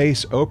met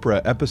space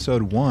opera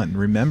episode 1,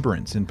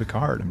 Remembrance, in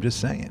Picard. I'm just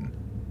saying.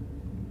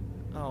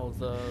 Oh,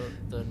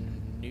 the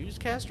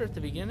newscaster at the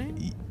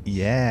beginning?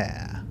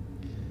 Yeah.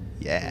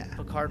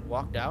 Picard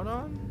walked out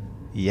on?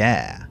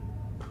 Yeah.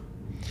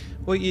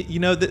 Well,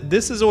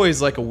 this is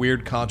always like a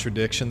weird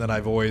contradiction that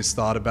I've always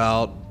thought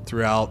about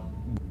throughout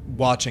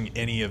watching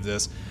any of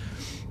this.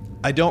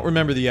 I don't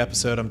remember the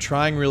episode. I'm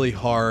trying really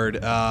hard.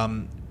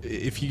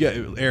 If you get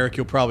Eric,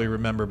 you'll probably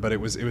remember, but it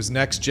was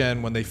Next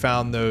Gen when they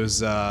found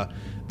those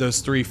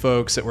 3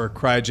 folks that were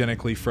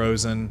cryogenically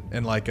frozen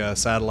in like a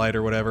satellite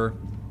or whatever.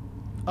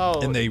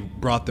 Oh, and they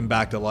brought them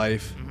back to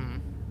life. Mm-hmm.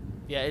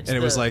 Yeah,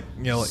 it was like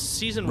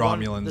season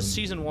Romulans. 1, the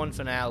season 1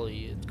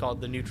 finale. It's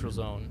called The Neutral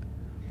Zone.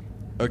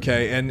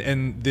 Okay,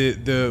 and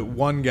the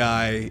one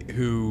guy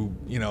who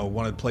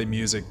wanted to play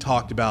music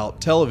talked about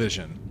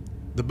television,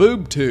 the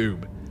boob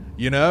tube,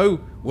 You know,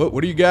 what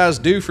do you guys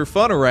do for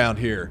fun around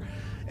here?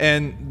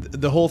 And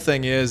the whole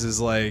thing is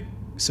like,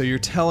 so you're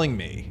telling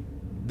me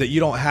that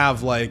you don't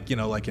have like, you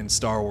know, like in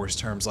Star Wars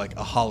terms, like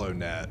a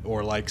HoloNet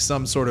or like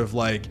some sort of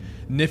like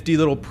nifty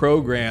little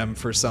program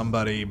for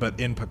somebody, but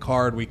in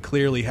Picard we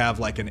clearly have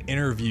like an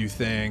interview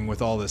thing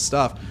with all this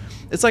stuff.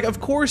 It's like,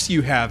 of course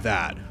you have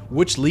that,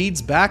 which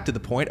leads back to the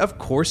point, of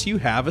course you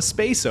have a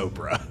space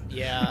opera.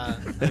 Yeah,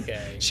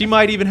 okay. She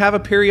might even have a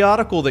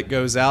periodical that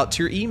goes out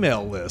to your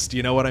email list,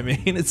 you know what I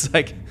mean? It's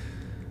like,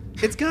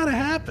 it's gotta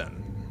happen.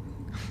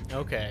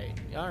 Okay.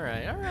 All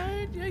right.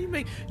 Yeah, you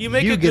make You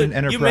a get good an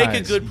Enterprise. you make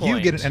a good point.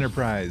 You get an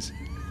Enterprise.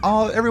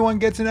 Everyone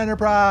gets an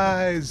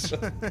Enterprise.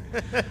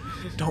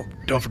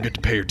 Don't forget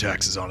to pay your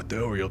taxes on it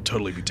though, or you'll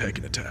totally be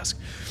taken to task.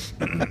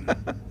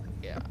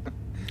 Yeah.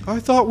 I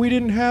thought we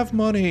didn't have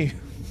money.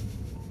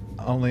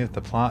 Only if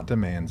the plot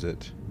demands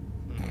it.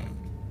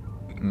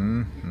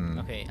 Mm-hmm.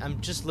 Okay,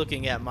 I'm just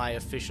looking at my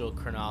official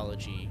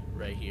chronology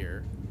right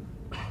here.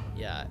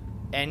 Yeah,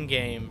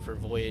 Endgame for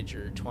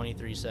Voyager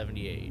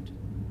 2378.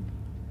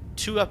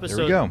 Two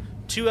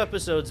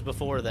episodes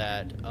before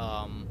that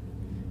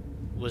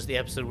was the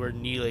episode where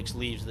Neelix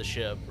leaves the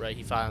ship, right?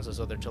 He finds those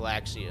other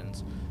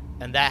Talaxians.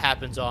 And that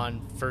happens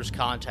on First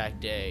Contact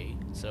Day,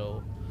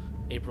 so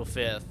April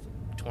 5th,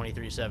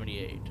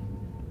 2378.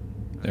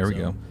 There we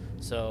go.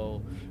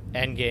 So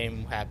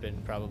Endgame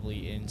happened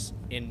probably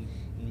in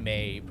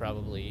May,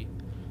 probably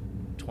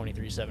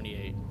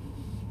 2378.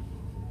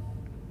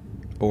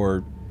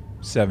 Or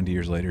 70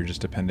 years later, just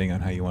depending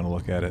on how you want to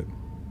look at it.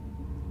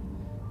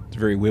 It's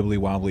very wibbly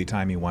wobbly,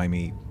 timey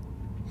wimey.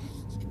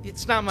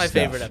 It's not my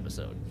favorite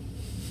episode.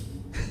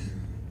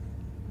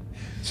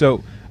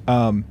 So,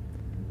 all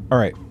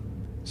right.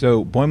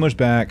 So Boimler's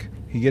back.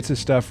 He gets his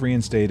stuff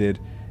reinstated,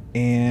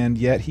 and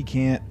yet he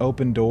can't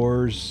open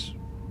doors.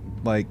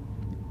 Like,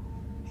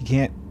 he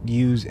can't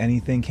use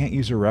anything. Can't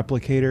use a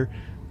replicator.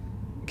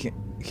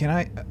 Can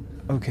I?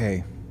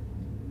 Okay.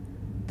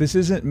 This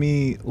isn't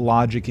me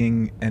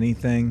logicking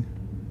anything.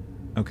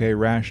 Okay,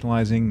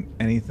 rationalizing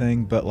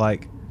anything, but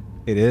like,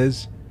 it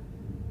is.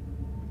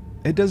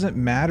 It doesn't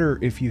matter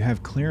if you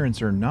have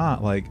clearance or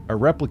not. Like, a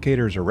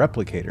replicator is a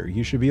replicator.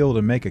 You should be able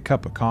to make a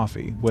cup of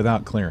coffee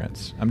without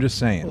clearance. I'm just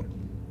saying.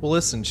 Well,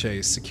 listen,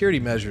 Chase,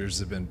 security measures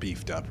have been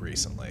beefed up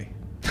recently,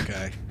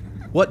 okay?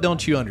 What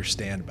don't you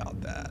understand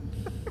about that?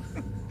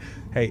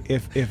 Hey,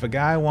 if a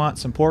guy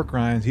wants some pork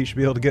rinds, he should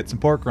be able to get some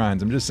pork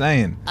rinds. I'm just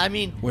saying. I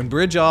mean, when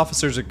bridge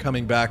officers are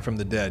coming back from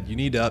the dead, you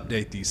need to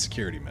update these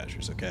security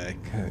measures, okay?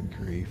 Good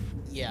grief.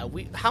 Yeah,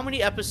 how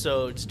many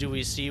episodes do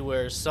we see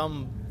where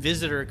some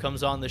visitor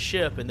comes on the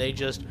ship and they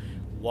just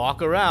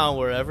walk around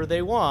wherever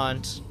they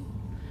want,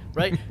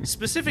 right?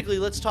 Specifically,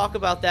 let's talk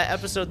about that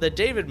episode that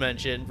David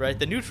mentioned, right?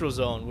 The neutral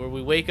zone, where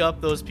we wake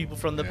up those people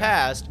from the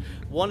past.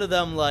 One of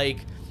them, like,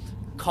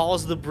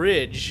 calls the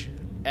bridge,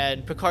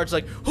 and Picard's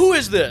like, "Who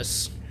is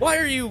this? Why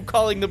are you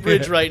calling the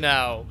bridge right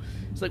now?"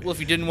 It's like, well, if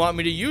you didn't want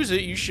me to use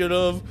it, you should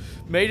have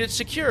made it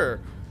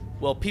secure.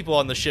 Well, people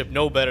on the ship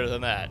know better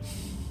than that.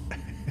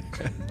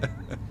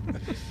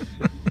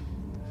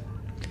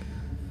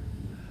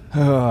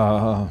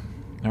 All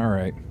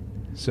right.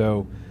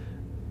 So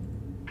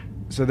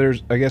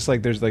there's, I guess,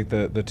 like, there's like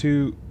the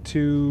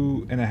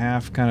two and a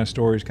half kind of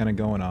stories kind of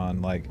going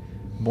on, like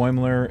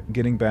Boimler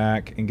getting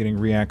back and getting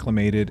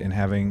reacclimated and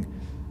having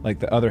like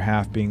the other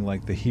half being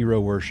like the hero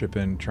worship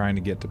and trying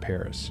to get to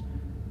Paris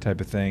type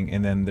of thing.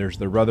 And then there's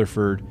the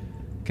Rutherford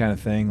kind of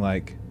thing,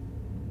 like,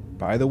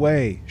 by the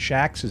way,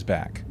 Shax is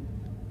back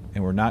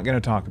and we're not going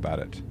to talk about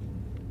it.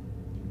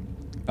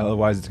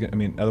 Otherwise,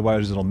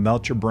 otherwise it'll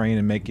melt your brain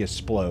and make you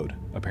explode,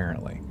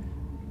 apparently.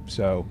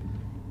 So,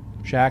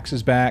 Shax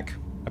is back,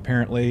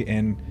 apparently,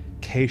 and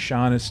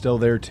Kayshawn is still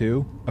there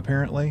too,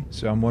 apparently.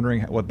 So I'm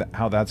wondering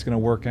how that's going to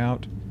work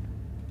out.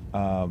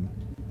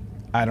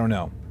 I don't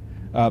know.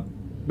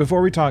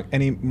 Before we talk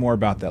any more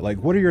about that, like,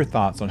 what are your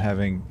thoughts on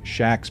having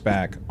Shax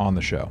back on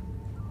the show?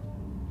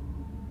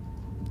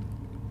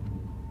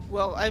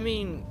 Well, I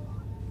mean,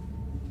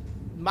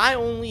 my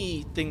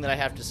only thing that I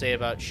have to say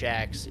about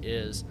Shax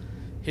is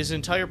his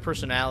entire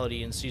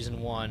personality in season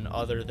 1,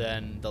 other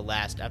than the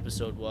last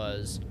episode,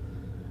 was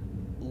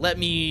let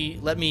me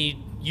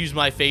use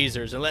my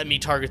phasers and let me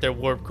target their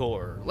warp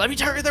core. Let me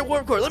target their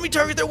warp core. Let me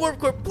target their warp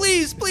core.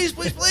 Please, please,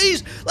 please,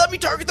 please. Let me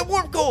target the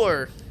warp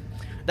core.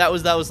 That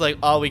was like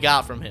all we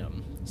got from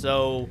him.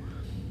 So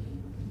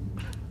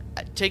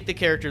take the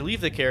character,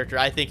 leave the character.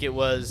 I think it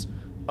was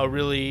a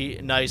really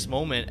nice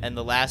moment in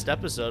the last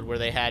episode where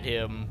they had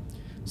him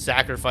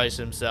sacrifice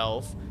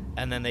himself,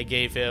 and then they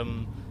gave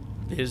him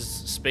his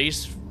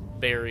space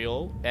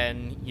burial,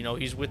 and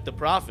he's with the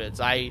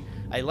prophets. I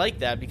like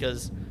that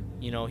because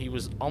he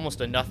was almost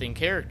a nothing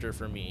character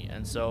for me,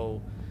 and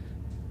so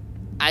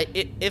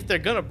if they're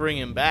gonna bring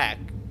him back,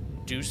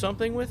 do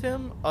something with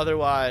him.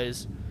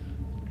 Otherwise,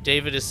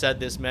 David has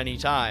said this many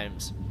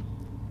times,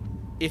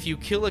 if you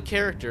kill a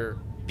character,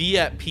 be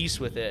at peace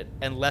with it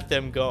and let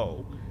them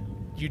go.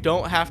 You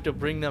don't have to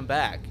bring them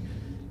back.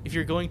 If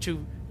you're going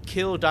to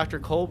kill Dr.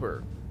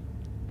 Culber,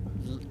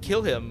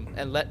 kill him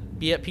and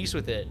be at peace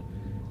with it.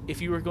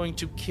 if you were going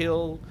to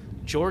kill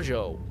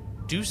Giorgio,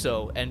 do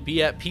so and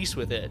be at peace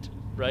with it,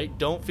 right?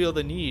 Don't feel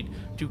the need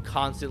to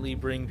constantly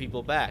bring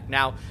people back.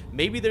 Now,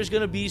 maybe there's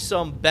going to be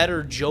some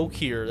better joke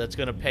here that's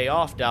going to pay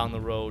off down the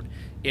road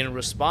in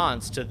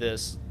response to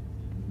this.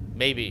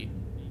 Maybe.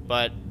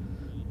 But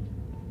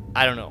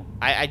I don't know.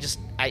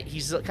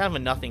 He's kind of a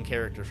nothing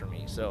character for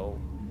me, so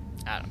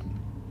I don't know.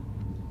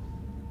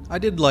 I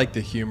did like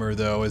the humor,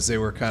 though, as they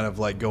were kind of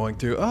like going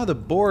through, the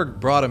Borg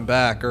brought him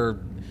back, or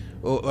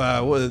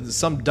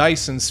some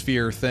Dyson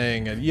sphere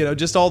thing, and,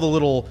 just all the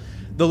little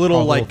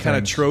like kind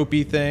of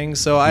tropey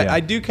things. So I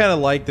do kind of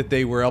like that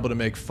they were able to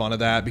make fun of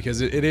that, because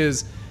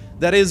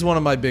that is one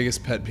of my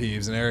biggest pet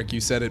peeves. And Eric,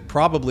 you said it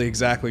probably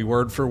exactly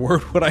word for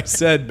word what I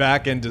said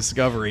back in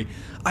Discovery.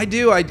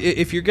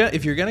 If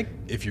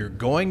you're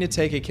going to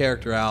take a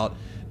character out,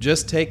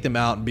 just take them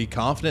out and be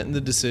confident in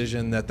the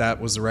decision that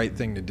was the right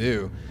thing to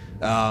do.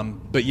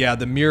 But yeah,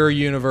 the mirror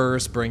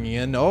universe, bringing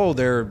in,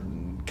 they're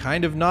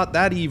kind of not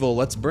that evil,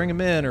 let's bring them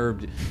in, or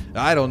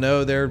I don't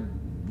know, they're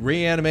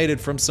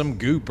reanimated from some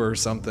goop or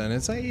something.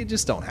 It's like, you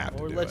just don't have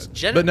to do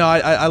it. But no,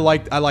 I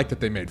like that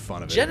they made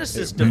fun of it.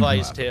 Genesis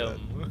devised him.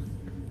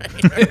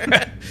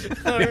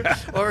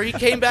 or he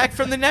came back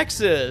from the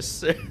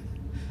Nexus.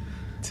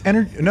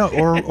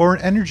 Or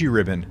an energy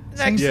ribbon.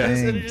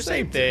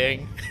 Same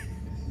thing.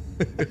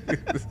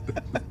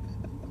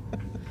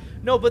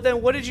 No, but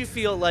then what did you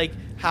feel like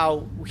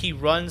how he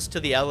runs to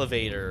the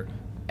elevator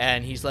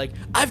and he's like,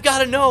 I've got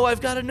to know.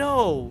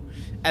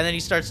 And then he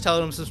starts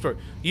telling him some story.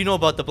 You know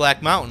about the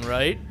Black Mountain,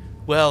 right?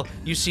 Well,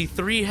 you see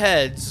 3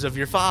 heads of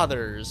your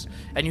fathers,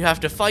 and you have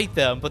to fight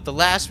them, but the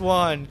last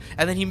one,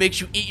 and then he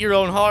makes you eat your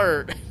own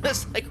heart.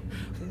 It's like,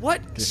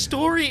 what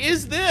story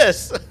is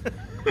this?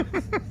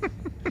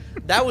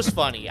 That was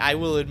funny, I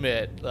will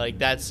admit, like,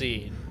 that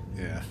scene.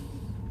 Yeah.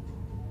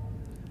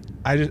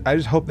 I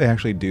just hope they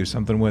actually do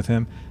something with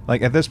him.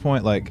 Like, at this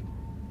point, like,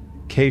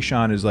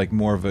 Kayshawn is like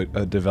more of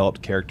a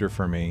developed character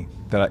for me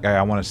that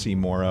I want to see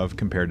more of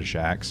compared to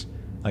Shax.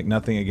 Like,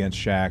 nothing against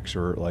Shax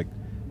or like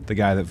the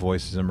guy that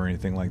voices him or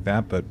anything like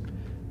that, but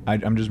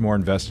I'm just more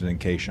invested in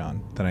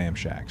Kayshawn than I am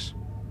Shax,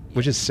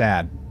 which is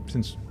sad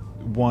since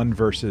 1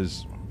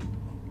 versus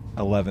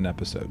 11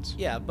 episodes.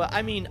 Yeah, but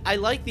I mean, I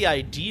like the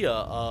idea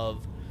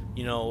of,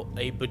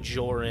 a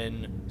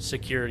Bajoran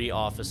security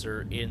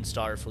officer in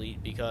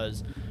Starfleet,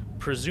 because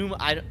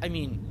I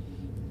mean,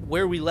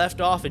 where we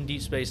left off in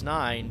Deep Space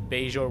Nine,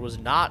 Bajor was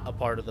not a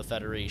part of the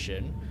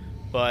Federation,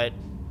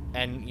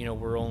 and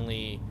we're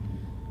only,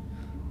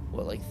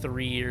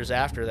 3 years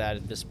after that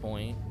at this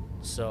point,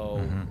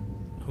 so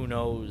who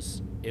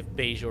knows if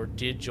Bajor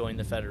did join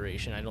the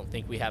Federation. I don't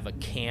think we have a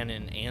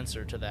canon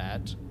answer to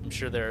that. I'm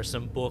sure there are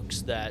some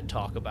books that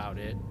talk about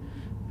it,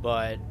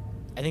 but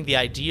I think the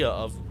idea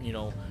of,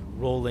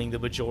 rolling the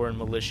Bajoran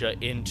militia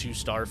into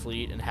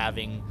Starfleet and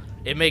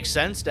it makes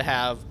sense to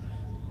have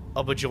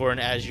a Bajoran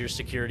as your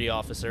security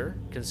officer,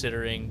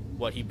 considering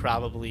what he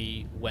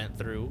probably went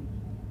through.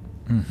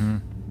 Mm-hmm.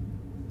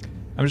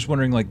 I'm just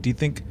wondering, like, do you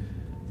think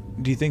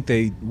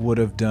they would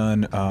have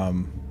done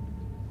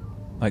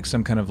like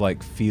some kind of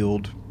like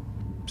field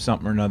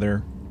something or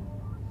another,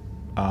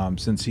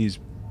 since he's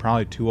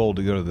probably too old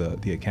to go to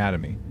the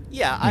academy?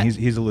 Yeah, I mean,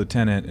 he's a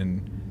lieutenant,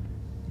 and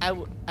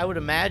I would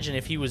imagine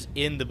if he was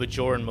in the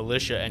Bajoran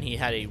militia and he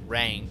had a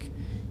rank,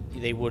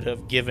 they would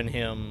have given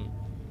him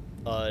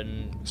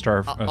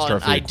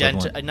Starfleet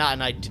equivalent. not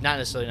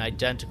necessarily an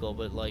identical,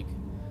 but like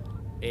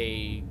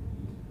a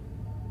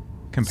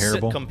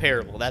comparable.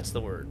 Comparable. That's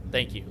the word.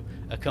 Thank you.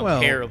 A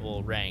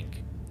comparable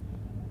rank.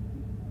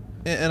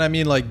 And I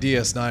mean, like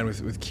DS9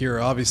 with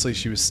Kira, obviously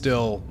she was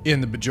still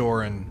in the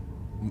Bajoran,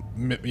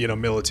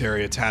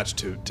 military attached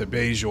to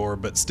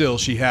Bajor, but still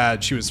she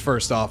was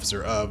first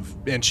officer of,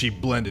 and she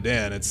blended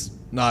in. It's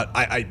not,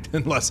 I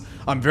unless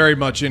I'm very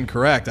much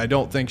incorrect, I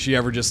don't think she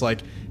ever just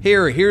like,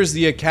 here's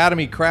the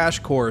Academy crash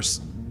course,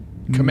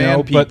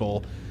 command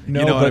people. You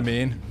know what I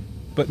mean?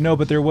 But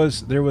there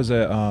was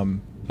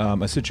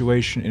a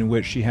situation in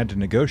which she had to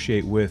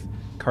negotiate with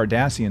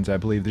Cardassians, I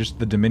believe, just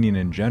the Dominion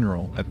in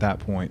general at that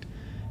point,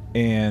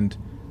 and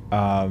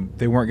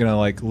they weren't going to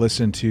like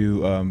listen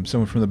to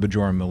someone from the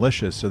Bajoran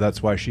militia, so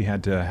that's why she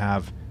had to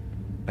have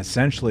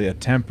essentially a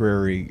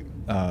temporary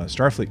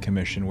Starfleet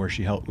commission where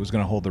she was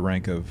going to hold the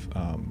rank of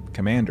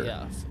commander.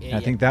 Yeah, I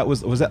think that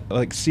was that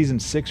like season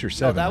 6 or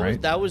 7,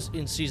 right? That was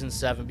in season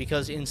 7,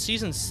 because in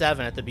season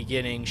 7 at the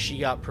beginning she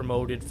got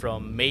promoted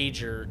from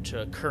major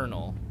to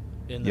colonel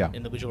in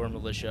the Bajoran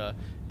militia,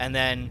 and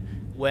then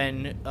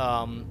when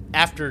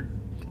after,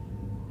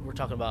 we're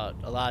talking about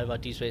a lot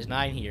about Deep Space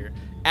Nine here,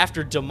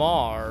 after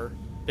Damar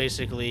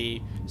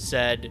basically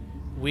said,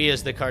 we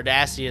as the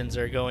Cardassians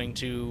are going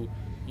to,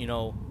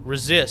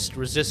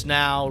 resist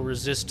now,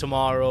 resist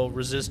tomorrow,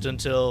 resist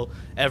until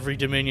every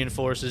Dominion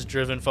force is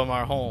driven from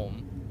our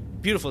home.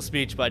 Beautiful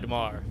speech by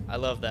Damar. I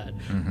love that.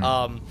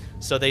 Mm-hmm.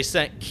 So they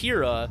sent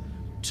Kira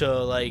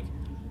to like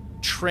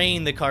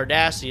train the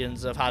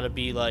Cardassians of how to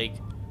be like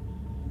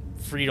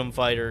freedom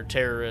fighter,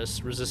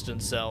 terrorists,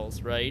 resistance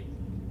cells, right?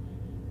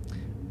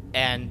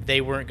 and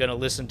they weren't going to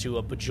listen to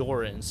a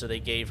Bajoran, so they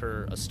gave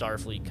her a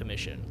Starfleet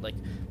commission, like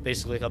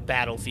basically like a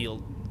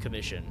battlefield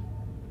commission.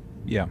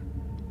 Yeah.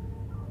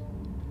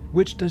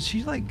 Which does she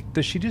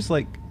just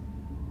like?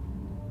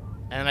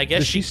 And I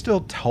guess is she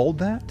still told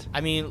that?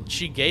 I mean,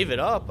 she gave it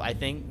up, I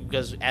think,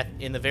 because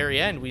in the very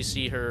end we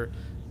see her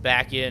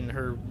back in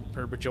her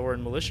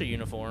Bajoran militia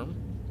uniform,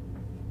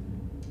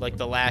 like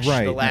the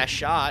last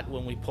shot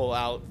when we pull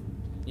out,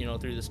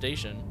 through the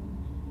station.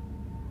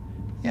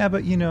 Yeah,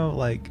 but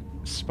like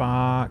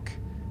Spock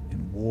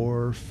and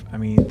Worf, I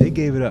mean, they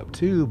gave it up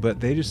too, but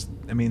they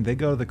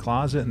go to the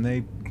closet and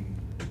they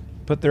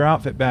put their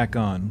outfit back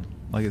on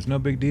like it's no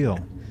big deal.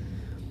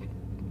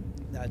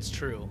 That's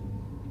true.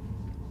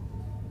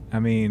 I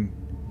mean,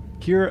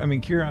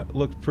 Kira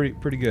looked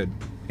pretty good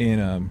in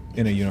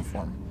a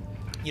uniform.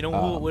 You know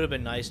what would have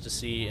been nice to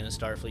see in a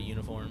Starfleet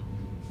uniform?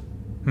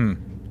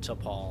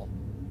 T'Pol.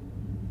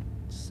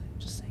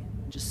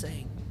 Just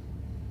saying.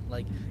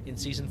 Like in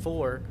season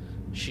 4,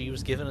 she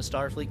was given a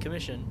Starfleet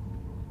commission.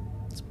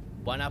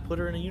 Why not put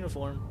her in a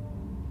uniform?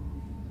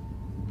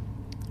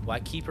 Why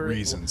keep her?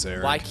 Reasons,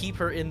 Eric. Why keep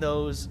her in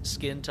those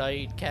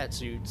skin-tight cat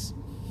suits?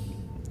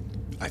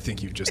 I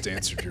think you've just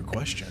answered your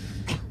question.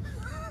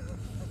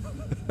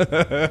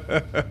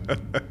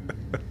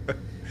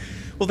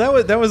 Well, that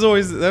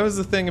was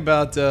the thing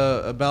about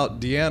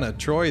Deanna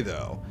Troi,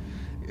 though,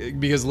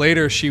 because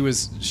later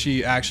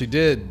she actually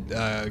did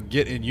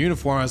get in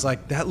uniform. I was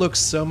like, that looks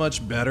so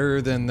much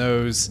better than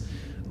those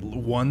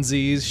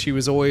onesies she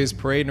was always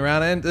parading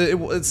around in.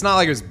 It's not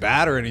like it was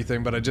bad or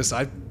anything, but I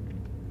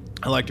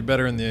liked it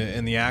better in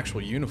the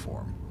actual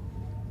uniform.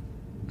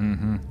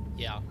 Mm-hmm.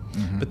 Yeah.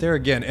 Mm-hmm. But there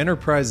again,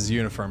 Enterprise's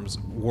uniforms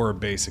were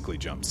basically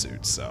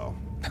jumpsuits, so.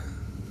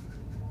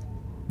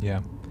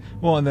 Yeah.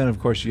 Well, and then of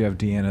course you have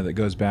Deanna that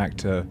goes back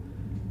to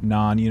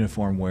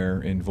non-uniform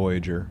wear in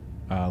Voyager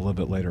a little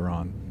bit later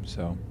on.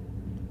 So.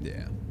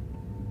 Yeah.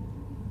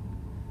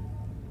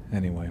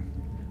 Anyway,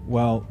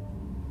 well,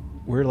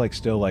 we're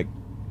still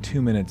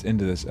 2 minutes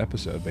into this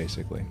episode,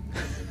 basically.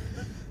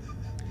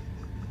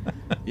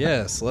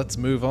 Yes, let's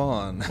move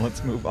on.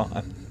 Let's move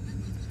on.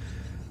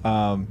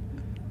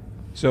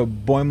 So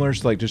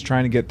Boimler's just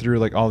trying to get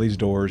through all these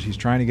doors. He's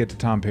trying to get to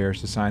Tom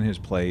Paris to sign his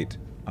plate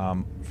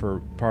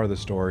for part of the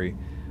story.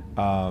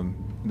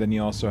 Then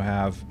you also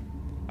have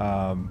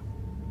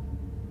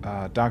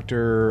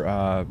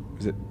Dr.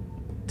 Is it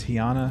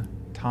Tana?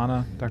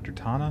 Dr.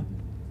 Tana?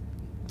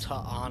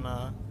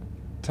 Ta'ana.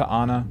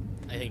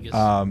 I think it's...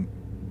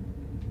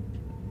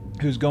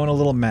 who's going a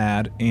little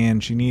mad,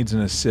 and she needs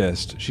an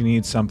assist. She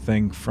needs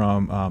something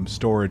from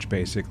storage,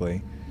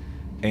 basically.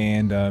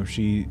 And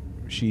she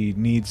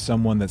needs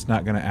someone that's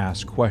not going to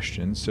ask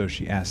questions, so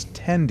she asked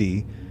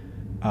Tendi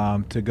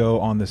to go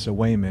on this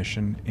away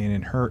mission, and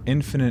in her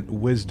infinite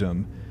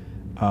wisdom,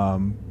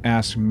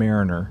 asked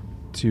Mariner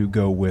to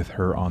go with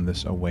her on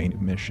this away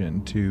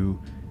mission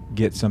to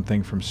get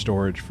something from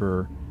storage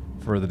for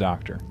the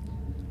Doctor.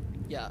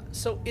 Yeah,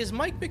 so is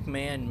Mike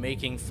McMahon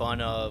making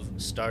fun of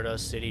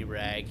Stardust City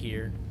Rag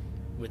here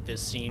with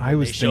this scene when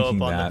they show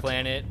up on the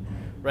planet?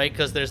 Right,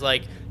 because there's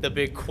the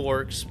big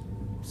Quarks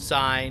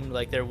sign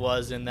like there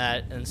was in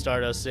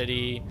Stardust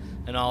City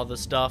and all the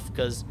stuff,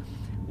 because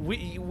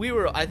we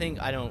were, I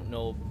don't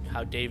know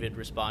how David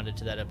responded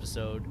to that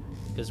episode,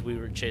 because we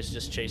were Chase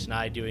and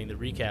I doing the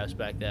recaps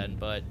back then,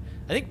 but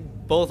I think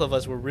both of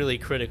us were really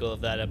critical of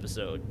that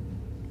episode.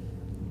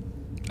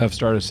 Of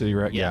Stardust City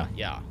Rag?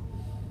 Yeah.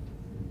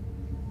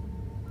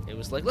 It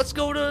was let's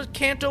go to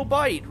Canto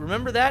Bight.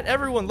 Remember that?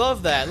 Everyone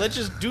loved that. Let's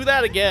just do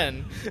that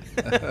again.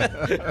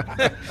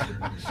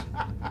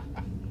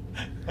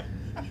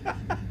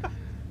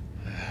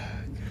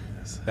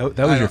 That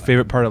was your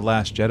favorite part of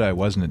Last Jedi,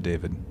 wasn't it,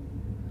 David?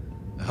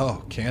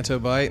 Oh, Canto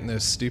Bight and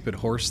those stupid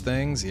horse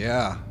things?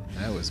 Yeah,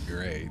 that was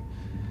great.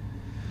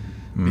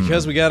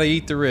 Because we gotta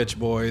eat the rich,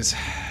 boys.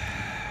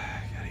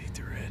 Gotta eat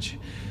the rich.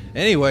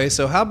 Anyway,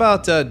 so how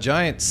about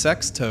giant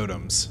sex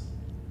totems?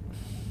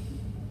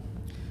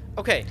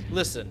 Okay,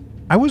 listen.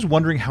 I was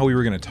wondering how we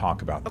were going to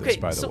talk about this,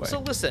 by the way. So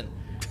listen.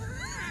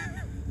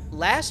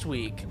 Last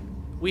week,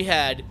 we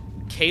had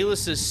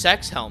Kalus's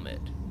sex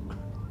helmet.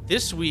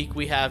 This week,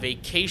 we have a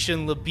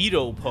Cation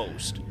libido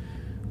post.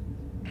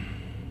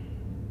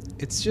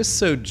 It's just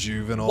so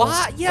juvenile.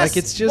 Why? Yes,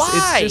 it's just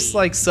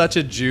such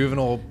a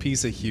juvenile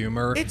piece of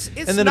humor. It's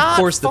and then, not of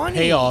course, funny. The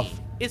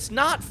payoff. It's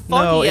not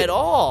funny at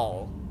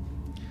all.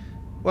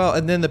 Well,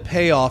 and then the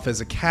payoff is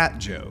a cat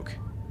joke.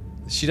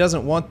 She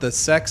doesn't want the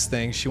sex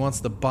thing. She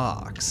wants the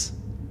box.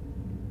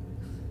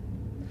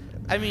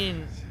 I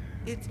mean,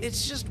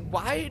 it's just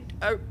why...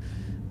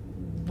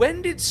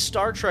 when did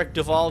Star Trek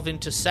devolve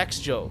into sex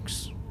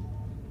jokes?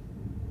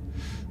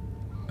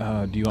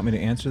 Do you want me to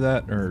answer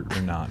that or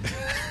not?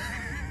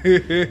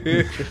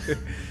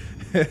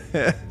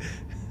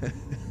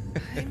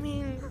 I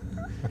mean,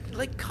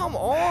 come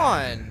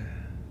on.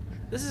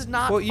 This is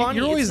not funny.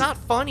 It's not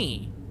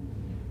funny.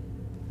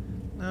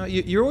 No,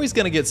 you're always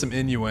going to get some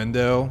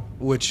innuendo,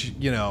 which,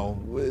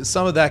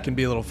 some of that can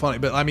be a little funny.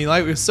 But, I mean,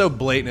 it was so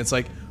blatant. It's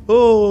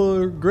oh,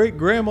 her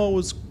great-grandma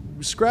was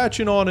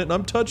scratching on it and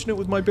I'm touching it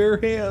with my bare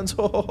hands.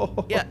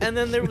 Yeah, and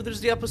then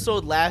there's the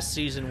episode last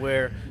season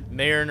where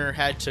Mariner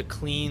had to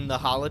clean the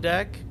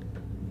holodeck,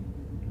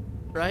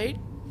 right?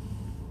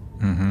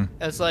 Mm-hmm.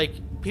 It's like,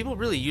 people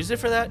really use it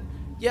for that?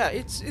 Yeah,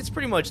 it's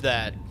pretty much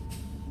that.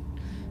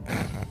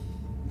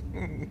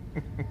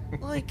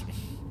 Like,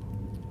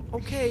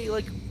 okay,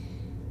 like,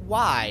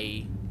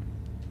 why?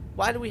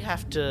 Why do we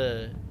have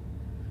to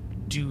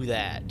do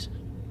that?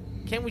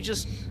 Can't we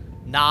just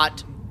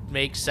not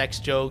make sex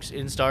jokes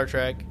in Star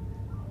Trek?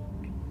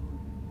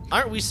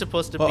 Aren't we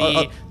supposed to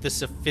be the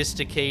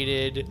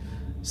sophisticated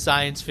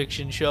science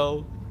fiction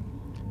show?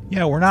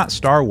 Yeah, we're not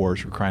Star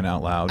Wars, for crying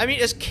out loud. I mean,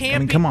 as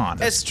campy, come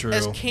on. as true.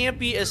 as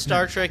campy as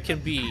Star Trek can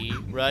be,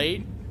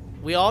 right?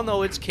 We all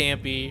know it's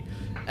campy,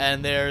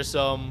 and there's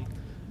some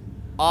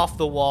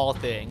off-the-wall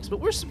things, but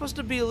we're supposed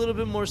to be a little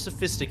bit more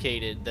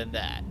sophisticated than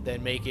that,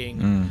 than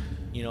making,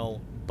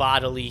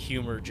 bodily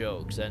humor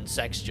jokes and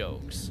sex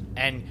jokes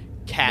and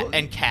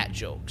cat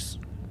jokes.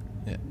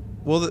 Yeah.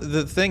 Well,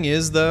 the thing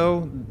is,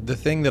 though, the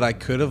thing that I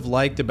could have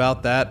liked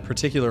about that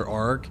particular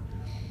arc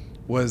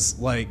was,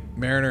 like,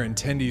 Mariner and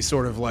Tendi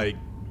sort of, like,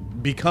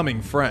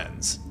 becoming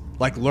friends.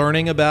 Like,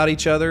 learning about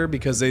each other,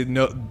 because they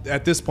know,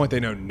 at this point,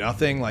 they know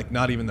nothing, like,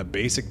 not even the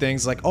basic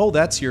things. Like, oh,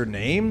 that's your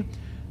name?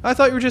 I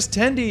thought you were just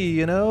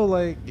Tendi,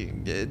 like,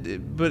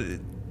 but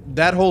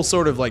that whole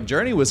sort of, like,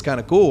 journey was kind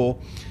of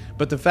cool.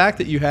 But the fact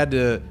that you had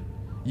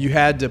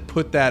to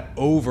put that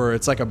over,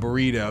 it's like a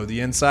burrito. The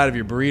inside of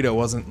your burrito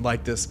wasn't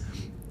like this,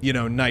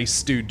 nice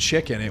stewed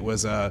chicken. It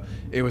was a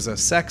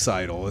sex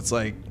idol. It's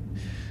like,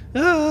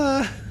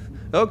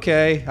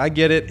 okay, I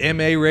get it,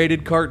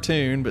 MA-rated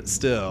cartoon, but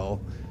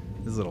still,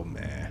 it's a little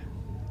meh.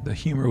 The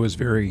humor was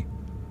very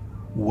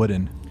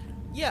wooden.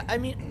 Yeah, I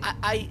mean,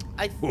 I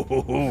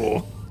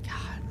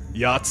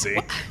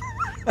Yahtzee.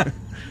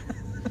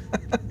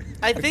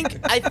 I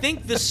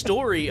think the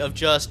story of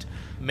just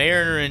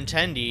Mariner and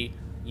Tendi,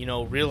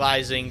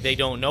 realizing they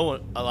don't know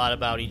a lot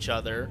about each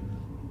other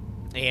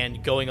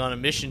and going on a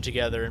mission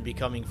together and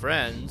becoming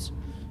friends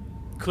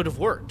could have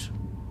worked.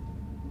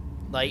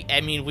 Like, I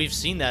mean, we've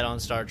seen that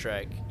on Star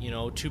Trek,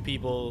 two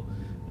people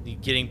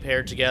getting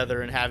paired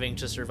together and having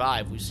to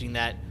survive. We've seen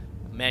that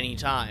many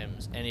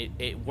times, and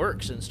it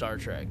works in Star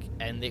Trek,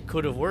 and it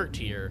could have worked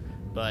here,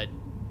 but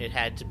it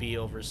had to be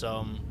over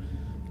some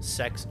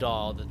sex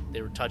doll that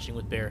they were touching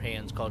with bare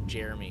hands called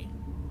Jeremy.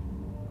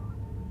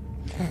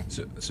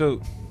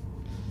 So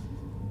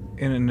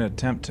in an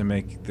attempt to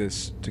make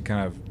this, to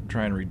kind of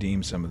try and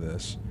redeem some of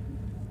this,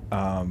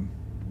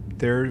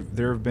 there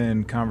have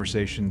been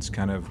conversations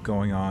kind of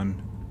going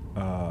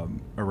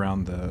on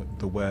around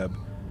the web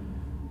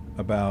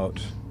about,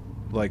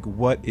 like,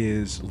 what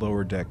is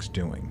Lower Decks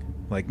doing?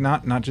 Like,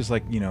 not just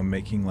like,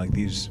 making like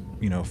these,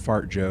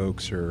 fart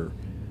jokes or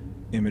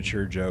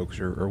immature jokes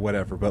or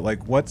whatever, but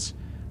like, what's,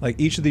 like,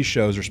 each of these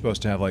shows are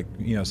supposed to have, like,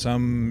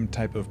 some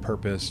type of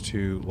purpose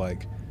to,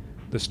 like,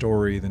 the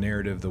story, the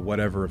narrative, the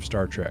whatever of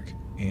Star Trek.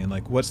 And,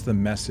 like, what's the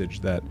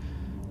message that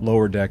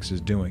Lower Decks is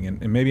doing?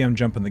 And maybe I'm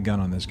jumping the gun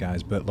on this,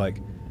 guys, but, like,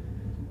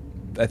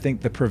 I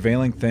think the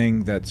prevailing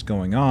thing that's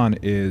going on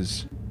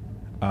is,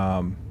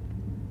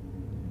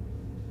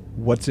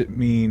 what's it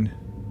mean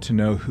to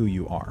know who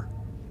you are,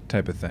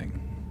 type of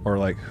thing. Or,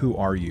 like, who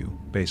are you,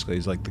 basically,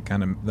 is, like, the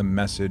kind of the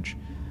message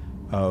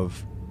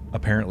of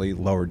apparently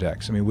Lower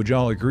Decks. I mean, would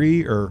y'all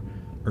agree or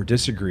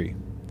disagree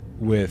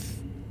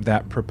with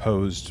that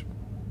proposed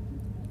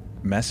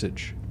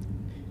message?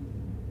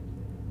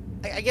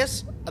 I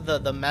guess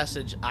the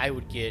message I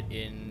would get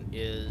in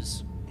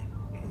is,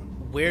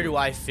 where do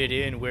I fit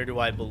in, where do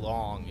I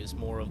belong, is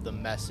more of the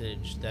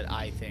message that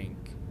I think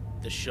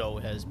the show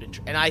has been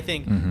and I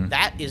think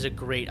that is a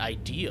great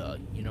idea.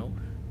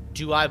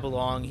 Do I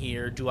belong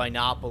here? Do I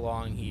not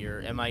belong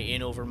here? Am I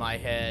in over my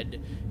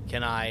head?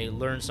 Can I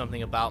learn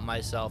something about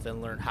myself and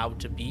learn how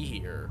to be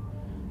here?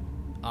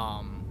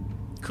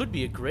 Could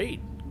be a great,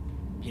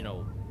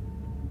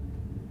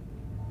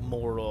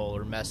 moral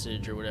or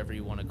message or whatever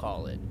you want to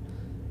call it.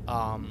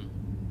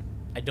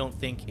 I don't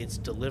think it's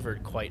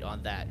delivered quite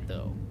on that,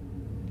 though.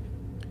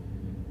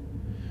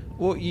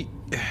 Well,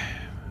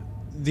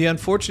 the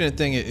unfortunate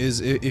thing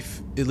is,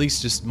 if at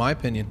least just my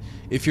opinion,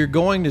 if you're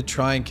going to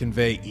try and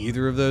convey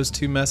either of those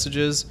two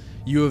messages,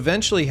 you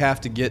eventually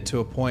have to get to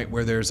a point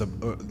where there's a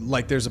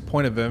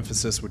point of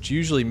emphasis, which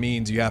usually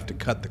means you have to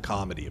cut the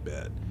comedy a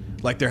bit.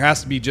 Like, there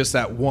has to be just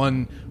that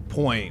one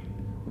point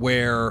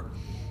where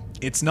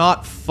it's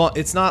not fun.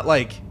 It's not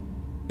like,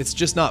 it's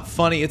just not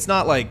funny. It's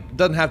not like, it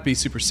doesn't have to be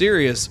super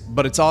serious,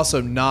 but it's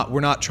also not,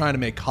 we're not trying to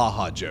make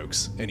haha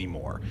jokes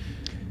anymore.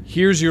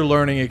 Here's your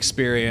learning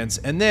experience,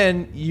 and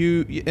then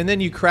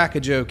you crack a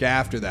joke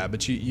after that,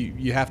 but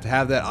you have to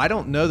have that. I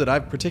don't know that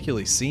I've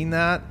particularly seen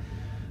that.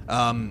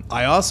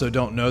 I also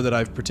don't know that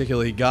I've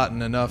particularly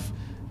gotten enough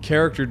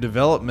character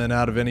development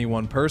out of any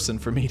one person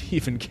for me to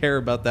even care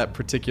about that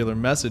particular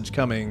message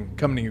coming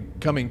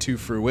to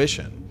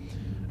fruition.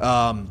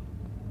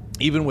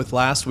 Even with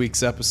last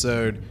week's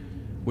episode,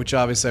 which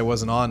obviously I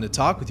wasn't on to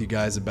talk with you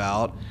guys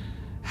about,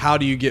 how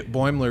do you get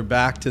Boimler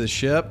back to the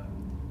ship?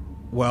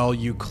 well,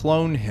 you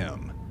clone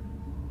him.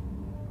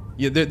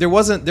 Yeah, there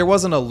wasn't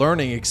a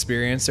learning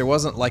experience. There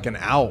wasn't like an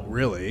out,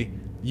 really.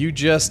 You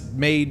just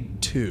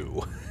made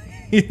 2.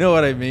 You know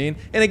what I mean?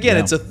 And again,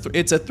 Yeah.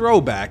 it's a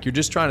throwback. You're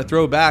just trying to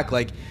throw back,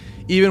 like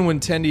even when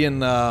Tendi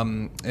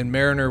and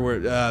Mariner were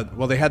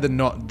they had the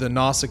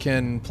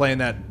Nausicaan playing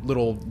that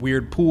little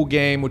weird pool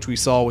game, which we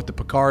saw with the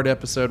Picard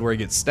episode where he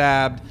gets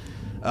stabbed.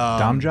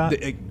 Domjot?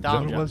 Is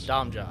that what it was?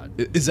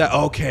 Domjot. Is that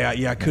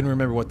okay? I couldn't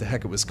remember what the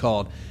heck it was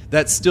called.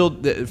 That's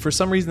still, for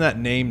some reason, that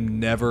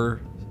name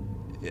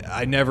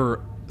I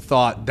never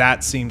thought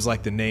that seems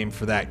like the name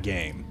for that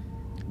game.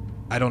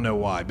 I don't know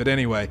why, but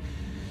anyway,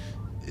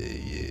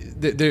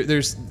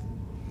 there's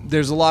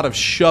a lot of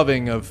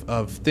shoving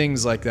of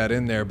things like that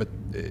in there, but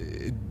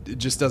it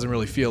just doesn't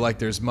really feel like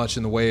there's much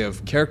in the way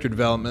of character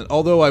development.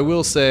 Although I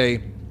will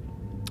say,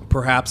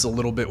 perhaps a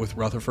little bit with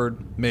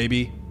Rutherford,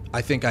 maybe.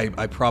 I think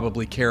I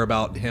probably care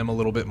about him a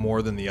little bit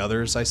more than the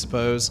others, I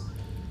suppose.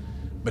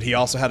 But he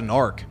also had an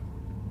arc,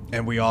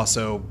 and we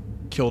also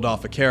killed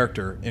off a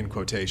character, in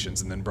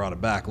quotations, and then brought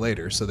it back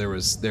later. So there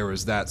was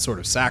that sort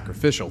of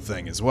sacrificial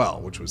thing as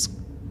well, which was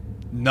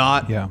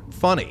not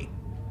funny.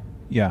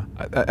 Yeah,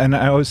 and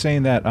I was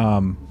saying that, I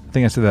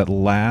think I said that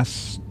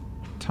last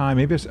time,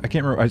 maybe I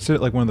can't remember, I said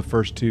it like one of the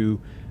first 2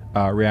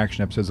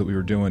 reaction episodes that we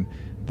were doing,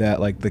 that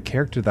like the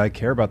character that I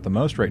care about the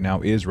most right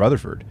now is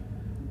Rutherford.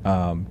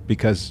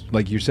 Because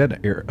like you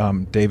said,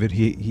 David,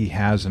 he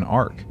has an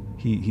arc.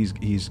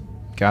 He's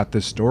got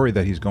this story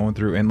that he's going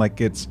through, and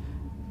like it's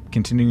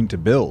continuing to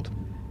build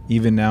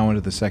even now into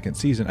the 2nd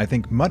season. I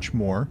think much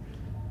more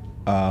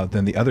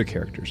than the other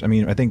characters. I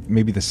mean, I think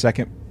maybe the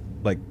second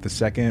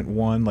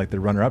one, like the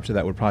runner up to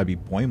that would probably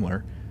be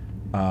Boimler,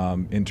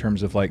 in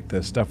terms of like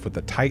the stuff with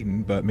the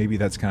Titan, but maybe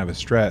that's kind of a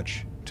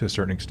stretch to a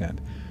certain extent.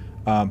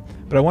 But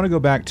I want to go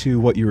back to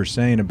what you were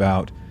saying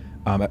about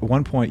at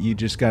one point you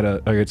just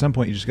gotta, or at some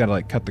point you just gotta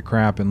like cut the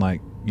crap and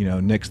like, you know,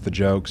 nix the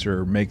jokes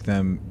or make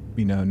them,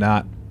 you know,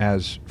 not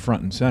as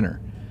front and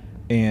center.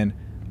 And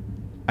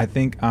I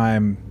think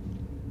I'm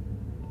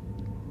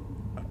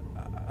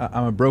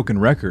a broken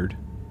record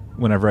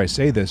whenever I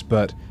say this,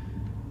 but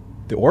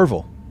the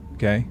Orville,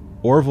 okay?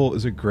 Orville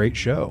is a great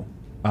show.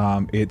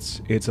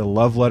 It's a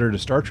love letter to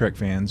Star Trek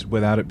fans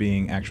without it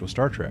being actual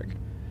Star Trek.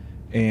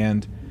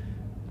 And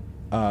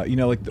you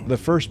know, like the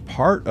first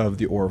part of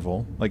the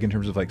Orville, like in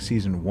terms of like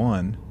season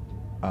 1,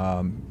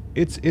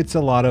 it's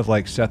a lot of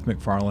like Seth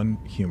MacFarlane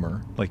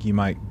humor, like you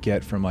might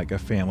get from like a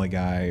Family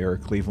Guy or a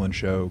Cleveland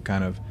Show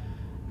kind of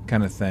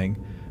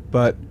thing.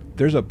 But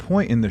there's a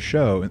point in the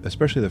show,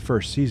 especially the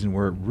first season,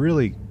 where it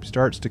really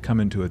starts to come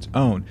into its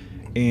own.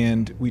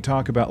 And we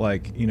talk about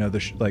like, you know,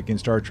 like in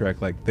Star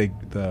Trek, like they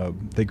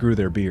grew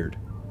their beard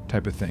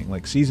type of thing.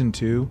 Like season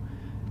 2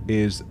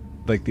 is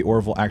like the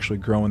Orville actually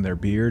growing their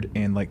beard,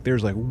 and like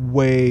there's like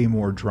way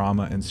more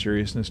drama and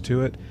seriousness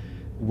to it,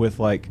 with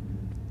like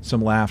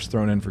some laughs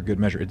thrown in for good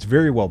measure. It's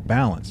very well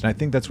balanced, and I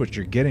think that's what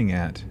you're getting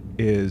at,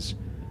 is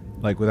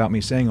like, without me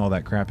saying all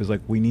that crap, is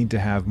like we need to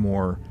have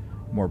more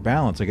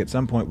balance. Like at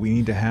some point we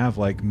need to have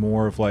like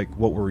more of like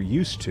what we're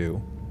used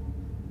to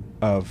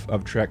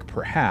of Trek,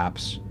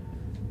 perhaps,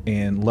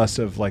 and less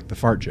of like the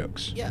fart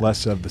jokes,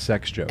 less of the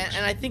sex jokes.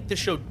 And I think the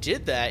show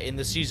did that in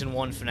the season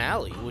 1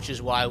 finale, which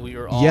is why we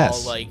were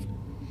all like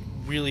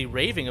really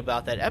raving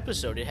about that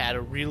episode. It had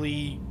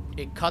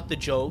it cut the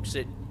jokes.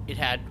 It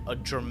had a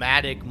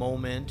dramatic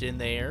moment in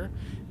there,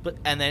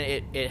 and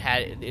then it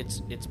had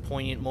its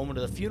poignant moment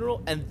of the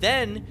funeral, and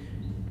then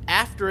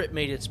after it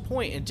made its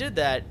point and did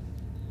that,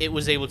 it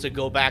was able to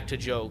go back to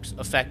jokes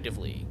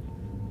effectively.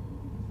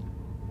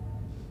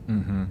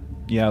 Mm-hmm.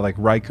 Yeah, like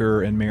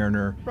Riker and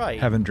Mariner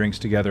having drinks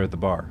together at the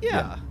bar.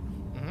 Yeah.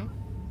 Mm-hmm.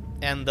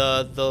 And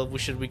the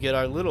should we get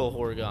our little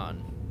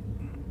Horgon?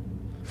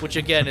 Which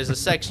again is a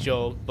sex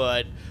joke,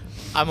 but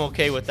I'm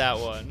okay with that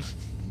one.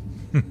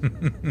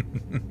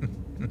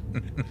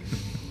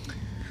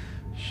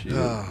 Shit.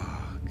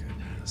 Oh,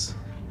 goodness.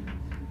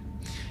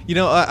 You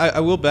know, I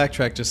will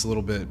backtrack just a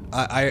little bit.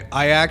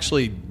 I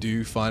actually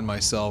do find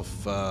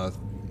myself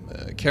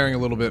caring a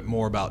little bit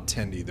more about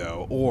Tendi,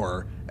 though,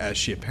 or, as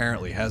she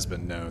apparently has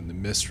been known, the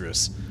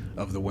mistress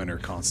of the winter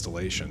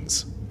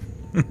constellations.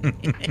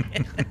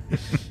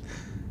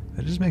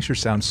 That just makes her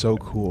sound so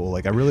cool.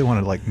 Like, I really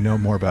want to like know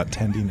more about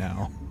Tendi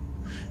now.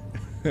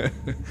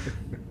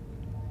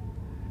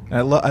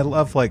 I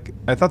love like,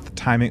 I thought the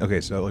timing,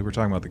 okay, so like we're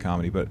talking about the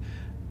comedy, but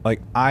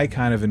like I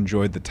kind of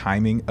enjoyed the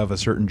timing of a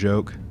certain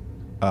joke,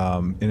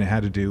 and it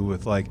had to do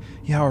with like,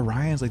 yeah,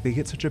 Orions, like they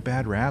get such a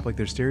bad rap, like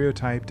they're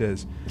stereotyped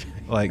as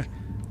like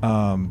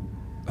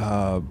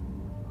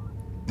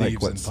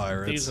Thieves and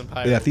pirates.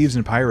 Yeah, thieves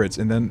and pirates.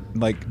 And then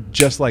like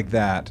just like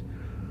that,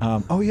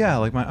 oh yeah,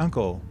 like my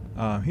uncle,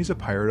 he's a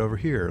pirate over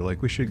here,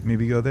 like we should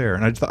maybe go there.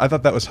 And I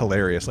thought that was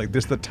hilarious. Like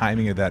just the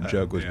timing of that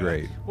joke was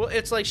great. Well,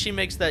 it's like she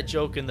makes that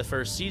joke in the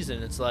first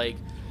season. It's like,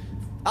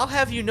 I'll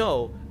have you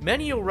know,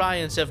 many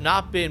Orions have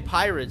not been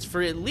pirates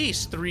for at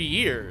least 3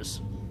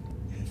 years.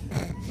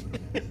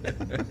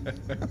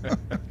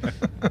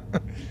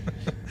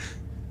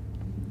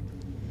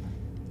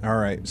 All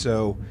right,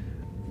 so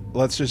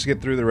let's just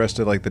get through the rest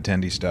of like the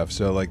Tendi stuff.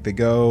 So like they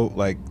go,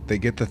 like they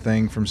get the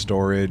thing from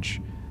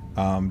storage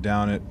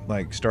down at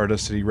like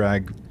Stardust City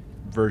Rag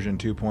version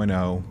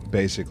 2.0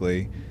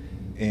 basically,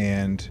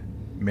 and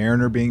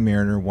Mariner being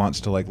Mariner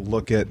wants to like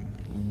look at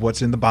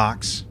what's in the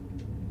box,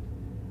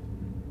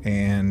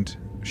 and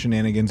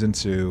shenanigans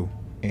ensue,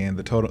 and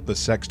the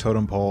sex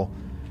totem pole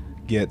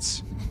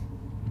gets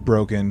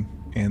broken,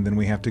 and then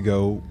we have to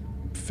go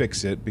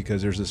fix it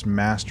because there's this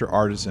master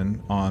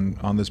artisan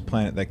on this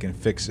planet that can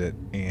fix it,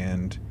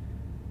 and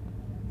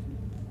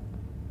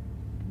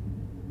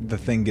the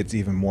thing gets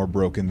even more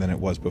broken than it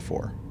was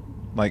before.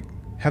 Like,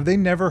 have they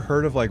never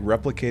heard of like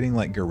replicating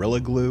like Gorilla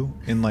Glue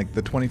in like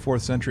the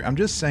 24th century? I'm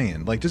just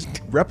saying, like,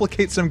 just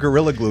replicate some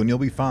Gorilla Glue and you'll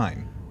be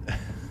fine.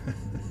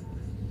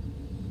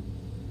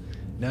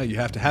 No, you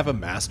have to have a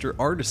master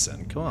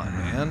artisan. Come on,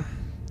 man.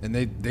 And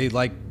they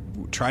like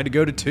tried to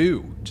go to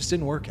 2, just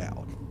didn't work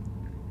out.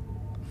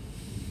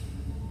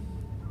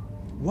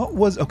 What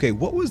was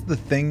the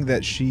thing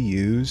that she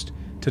used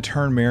to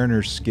turn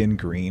Mariner's skin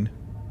green?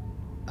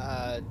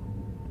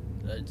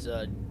 It's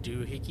a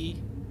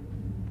doohickey.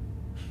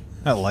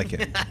 I like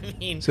it. I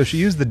mean, so she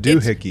used the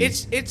doohickey.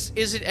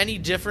 Is it any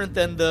different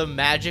than the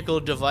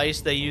magical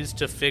device they used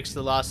to fix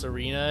the La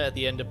Sirena at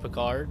the end of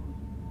Picard?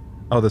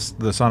 Oh,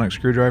 the sonic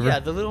screwdriver? Yeah,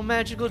 the little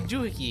magical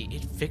doohickey.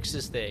 It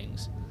fixes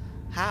things.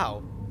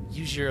 How?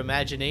 Use your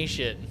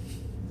imagination.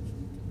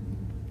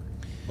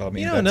 Well, I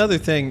mean, you know, another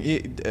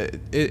thing,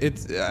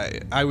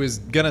 I was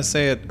gonna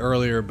say it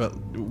earlier, but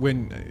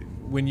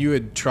when you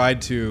had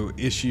tried to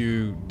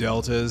issue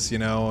deltas, you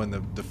know, in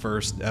the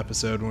first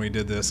episode when we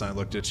did this, I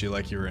looked at you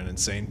like you were an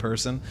insane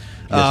person.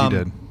 Yes, you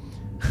did.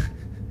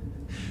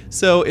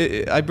 So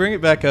I bring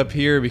it back up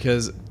here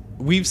because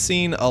we've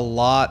seen a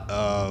lot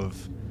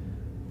of,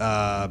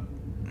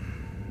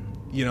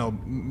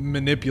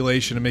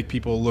 manipulation to make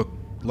people look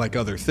like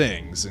other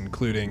things,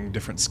 including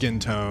different skin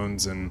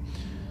tones and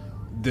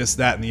this,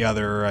 that, and the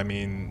other. I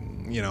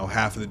mean, you know,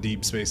 half of the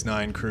Deep Space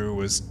Nine crew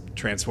was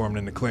transformed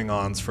into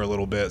Klingons for a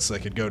little bit so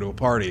they could go to a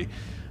party.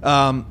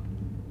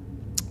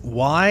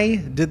 Why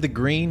did the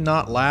green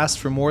not last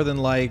for more than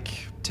like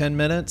 10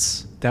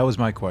 minutes? That was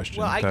my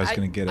question. Well, I was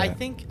going to get at.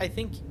 I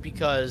think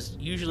because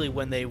usually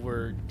when they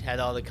had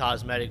all the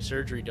cosmetic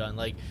surgery done,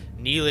 like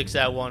Neelix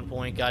at one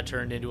point got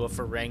turned into a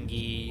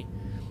Ferengi,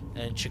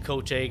 and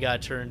Chakotay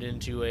got turned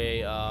into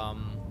a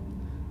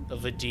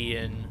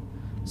Vidian.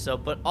 So,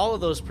 but all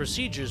of those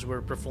procedures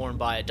were performed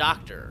by a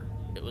doctor.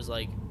 It was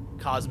like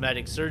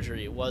cosmetic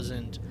surgery. It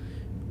wasn't,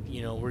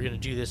 we're going to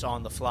do this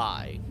on the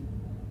fly.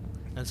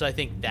 And so I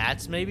think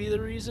that's maybe the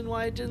reason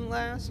why it didn't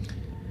last.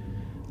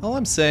 All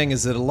I'm saying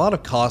is that a lot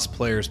of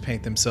cosplayers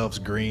paint themselves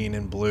green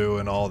and blue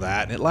and all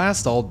that, and it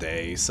lasts all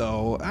day,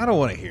 so I don't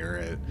want to hear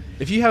it.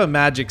 If you have a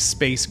magic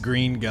space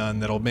green gun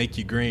that'll make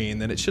you green,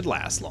 then it should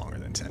last longer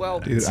than 10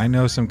 minutes. Dude, I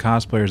know some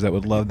cosplayers that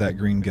would love that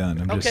green gun.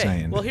 I'm just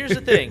saying. Well, here's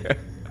the thing.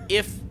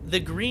 If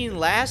the green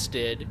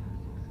lasted,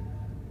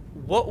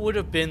 what would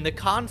have been the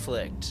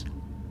conflict?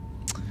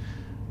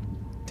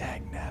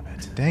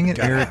 Dang it,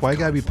 Eric! Why you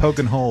gotta be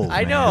poking holes?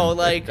 I man? know,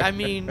 like, I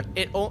mean,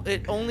 it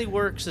only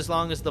works as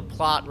long as the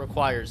plot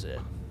requires it.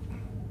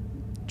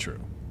 True.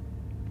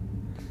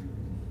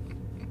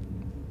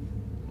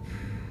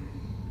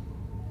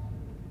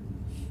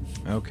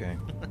 Okay.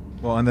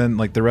 Well, and then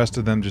like the rest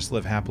of them just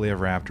live happily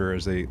ever after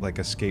as they like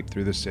escape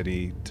through the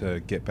city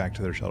to get back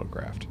to their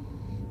shuttlecraft.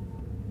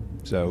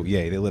 So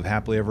yay, they live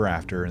happily ever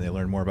after, and they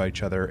learn more about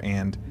each other,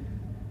 and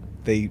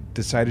they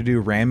decide to do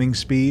ramming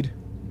speed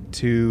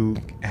to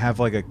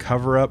have like a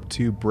cover up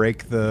to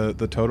break the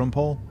totem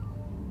pole.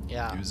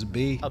 Yeah. It was a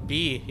bee. A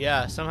bee,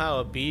 yeah. Somehow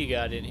a bee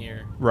got in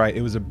here. Right,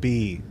 it was a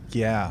bee.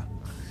 Yeah.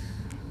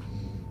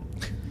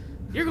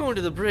 You're going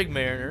to the brig,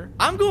 Mariner.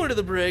 I'm going to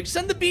the brig.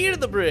 Send the bee to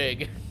the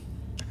brig.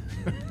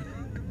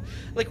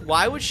 Like,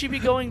 why would she be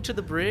going to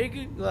the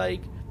brig?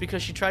 Like,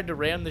 because she tried to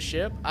ram the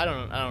ship? I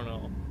don't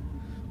know.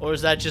 Or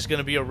is that just going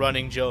to be a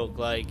running joke?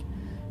 Like,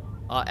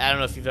 I don't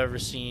know if you've ever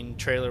seen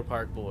Trailer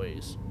Park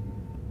Boys.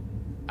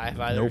 Have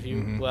either of you?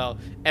 Mm-hmm. Well,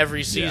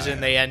 every season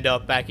Yeah. they end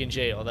up back in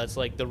jail. That's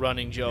like the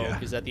running joke.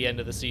 Yeah. Is at the end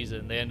of the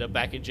season they end up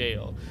back in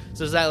jail.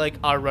 So is that like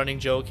our running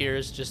joke here?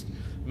 Is just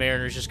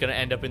Mariner's just going to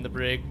end up in the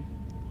brig?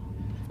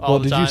 All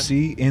the time?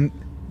 Did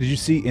you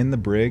see in the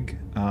brig?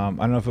 I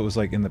don't know if it was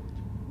like in the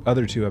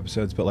other 2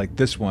 episodes, but like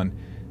this one,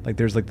 like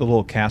there's like the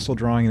little castle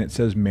drawing and it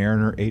says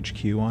Mariner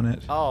HQ on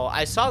it. Oh,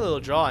 I saw the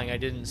little drawing. I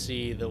didn't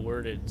see the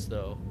wordage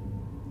though.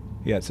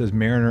 Yeah, it says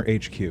Mariner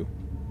HQ.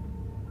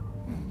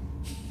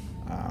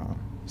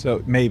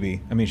 So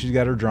maybe. I mean, she's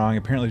got her drawing.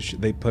 Apparently,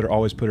 they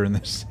always put her in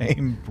the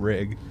same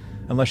brig,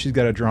 unless she's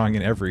got a drawing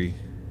in every.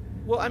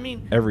 Well, I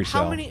mean, every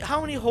how cell.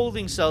 many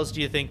holding cells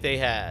do you think they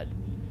had?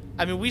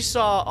 I mean, we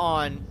saw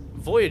on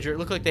Voyager, it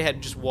looked like they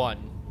had just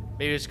one.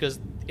 Maybe it's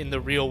because in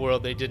the real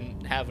world they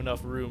didn't have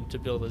enough room to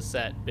build a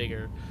set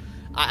bigger.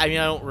 I mean,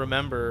 I don't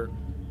remember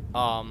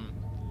on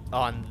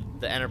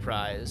the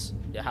Enterprise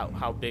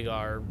how big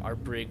our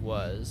brig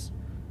was.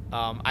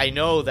 I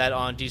know that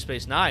on Deep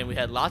Space Nine we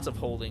had lots of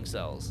holding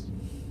cells.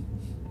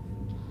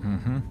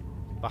 Mm-hmm.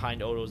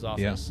 behind Odo's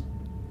office.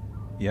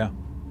 Yeah.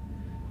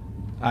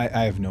 I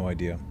have no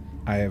idea.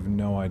 I have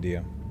no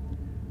idea.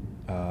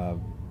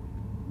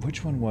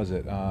 Which one was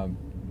it?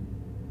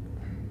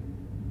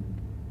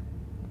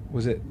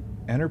 Was it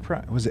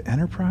Enterprise? Was it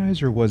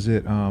Enterprise or was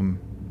it?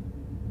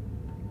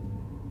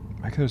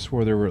 I could have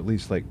swore there were at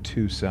least like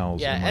 2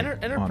 cells. Yeah, in,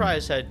 like,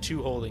 Enterprise had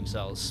 2 holding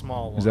cells,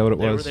 small ones. Is that what it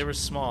was? They were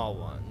small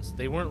ones.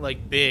 They weren't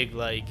like big,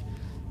 like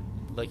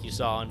you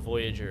saw on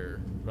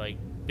Voyager, like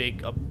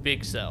a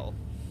big cell.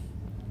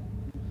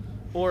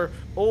 Or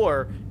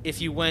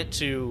if you went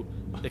to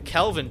the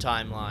Kelvin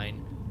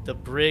timeline, the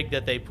brig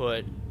that they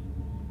put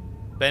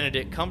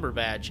Benedict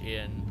Cumberbatch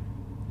in,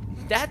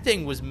 that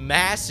thing was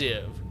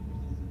massive.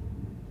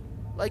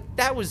 Like,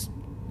 that was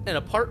an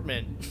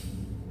apartment.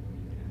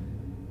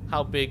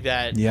 How big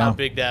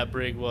that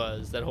brig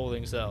was, that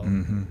holding cell.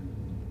 Mm-hmm.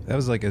 That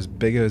was like as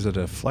big as a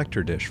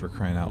deflector dish, for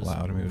crying out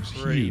loud. I mean, it was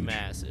pretty huge.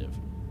 massive.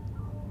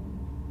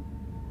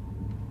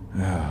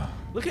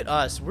 Look at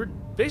us. We're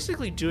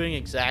basically doing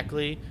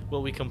exactly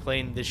what we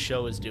complain this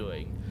show is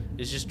doing.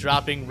 Is just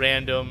dropping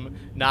random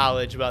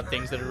knowledge about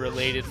things that are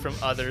related from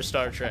other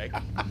Star Trek.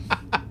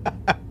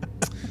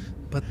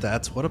 But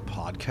that's what a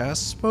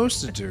podcast's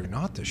supposed to do,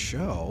 not the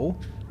show.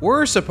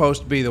 We're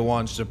supposed to be the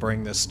ones to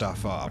bring this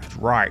stuff up.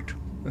 Right.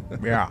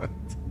 Yeah.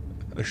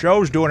 The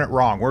show's doing it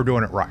wrong. We're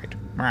doing it right.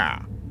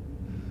 Yeah.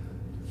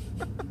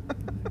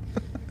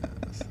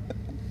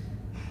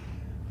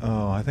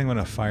 Oh, I think I'm going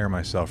to fire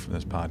myself from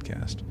this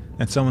podcast.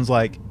 And someone's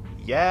like,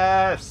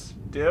 yes,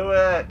 do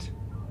it.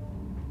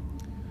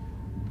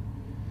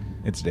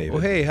 It's David.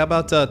 Well, hey, how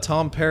about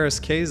Tom Paris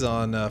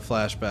Kazan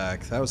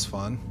flashback? That was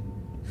fun.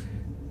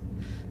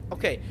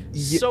 Okay,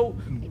 so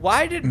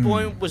why did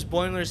was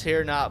Boimler's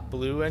hair not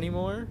blue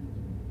anymore?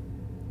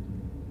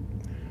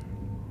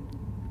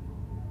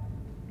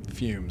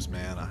 Fumes,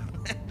 man.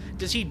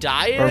 Does he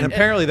dye it? And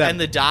apparently that... And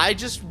the dye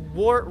just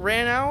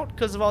ran out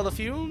because of all the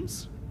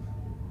fumes?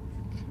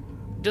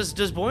 Does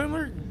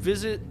Boimler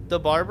visit the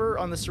barber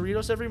on the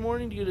Cerritos every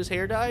morning to get his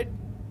hair dyed?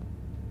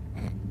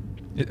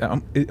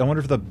 I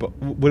wonder if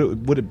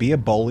would it be a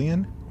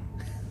Bolian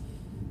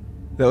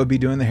that would be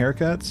doing the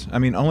haircuts? I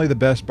mean, only the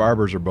best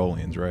barbers are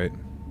Bolians, right?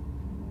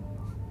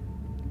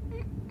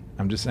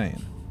 I'm just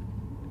saying.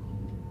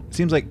 It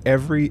seems like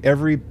every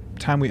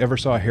time we ever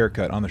saw a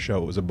haircut on the show,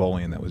 it was a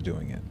Bolian that was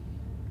doing it.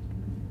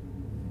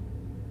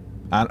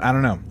 I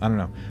don't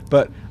know.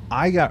 But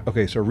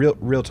okay, so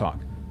real talk.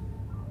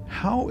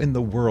 How in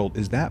the world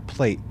is that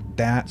plate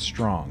that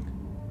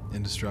strong?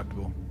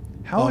 Indestructible.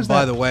 How is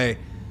by that? the way,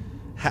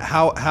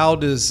 how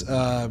does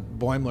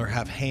Boimler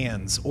have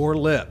hands or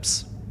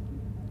lips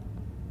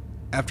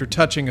after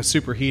touching a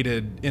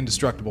superheated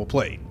indestructible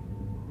plate?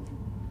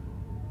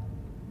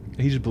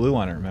 He just blew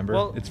on it, remember?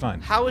 Well, it's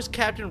fine. How is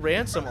Captain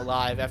Ransom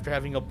alive after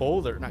having a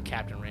boulder... Not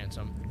Captain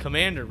Ransom.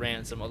 Commander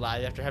Ransom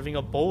alive after having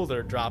a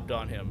boulder dropped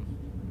on him?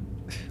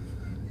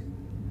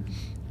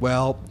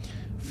 Well,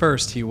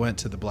 first he went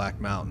to the Black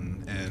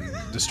Mountain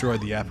and destroyed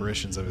the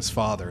apparitions of his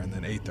father and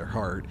then ate their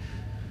heart.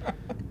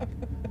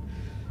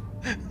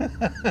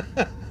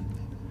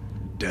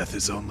 Death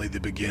is only the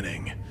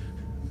beginning.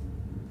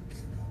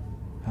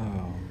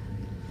 Oh.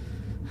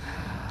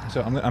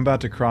 So I'm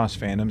about to cross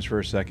fandoms for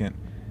a second,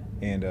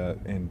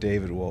 and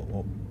David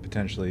will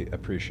potentially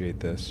appreciate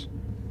this.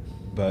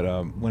 But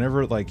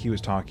whenever like he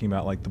was talking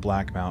about like the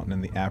Black Mountain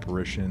and the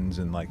apparitions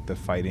and like the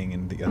fighting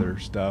and the other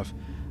stuff,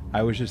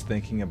 I was just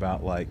thinking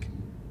about like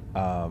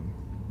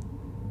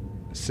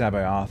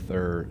Sabaoth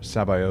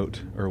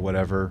or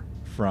whatever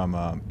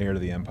from Heir to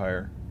the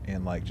Empire,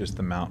 and like just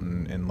the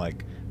mountain and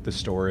like the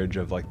storage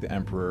of like the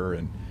Emperor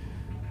and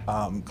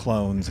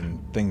clones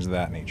and things of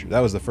that nature.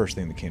 That was the first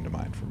thing that came to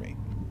mind for me.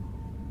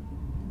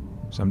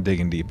 So I'm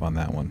digging deep on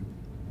that one.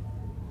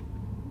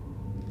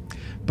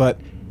 But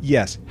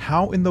yes,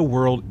 how in the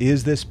world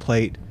is this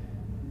plate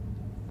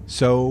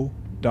so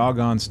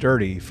doggone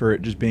sturdy for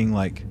it just being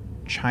like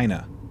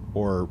China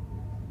or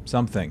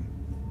something?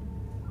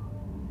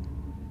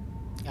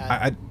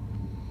 I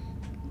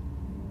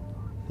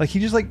like he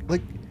just like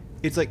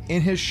it's like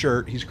in his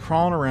shirt, he's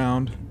crawling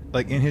around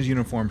like in his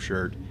uniform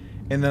shirt,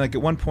 and then like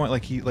at one point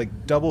like he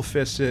like double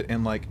fists it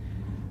and like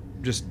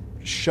just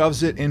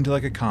shoves it into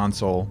like a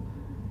console,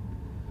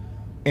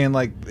 and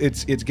like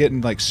it's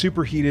getting like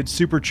superheated,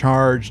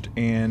 supercharged,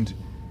 and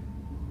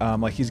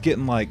like he's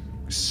getting like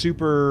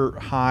super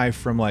high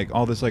from like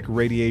all this like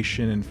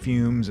radiation and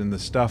fumes and the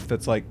stuff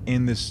that's like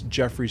in this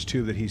Jeffries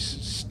tube that he's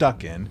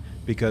stuck in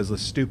because the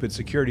stupid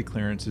security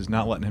clearance is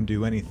not letting him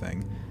do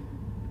anything.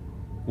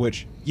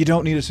 Which you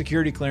don't need a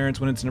security clearance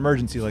when it's an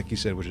emergency, like you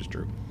said, which is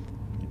true.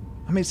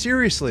 I mean,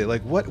 seriously,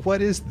 like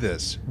what is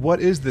this?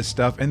 What is this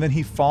stuff? And then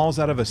he falls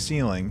out of a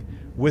ceiling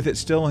with it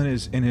still in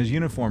his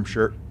uniform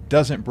shirt,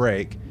 doesn't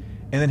break,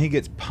 and then he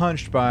gets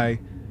punched by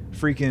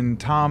freaking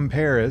Tom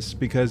Paris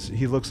because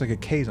he looks like a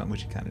Kazon,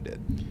 which he kind of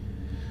did.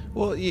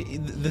 Well,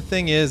 the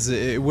thing is,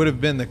 it would have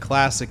been the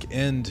classic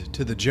end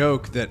to the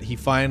joke that he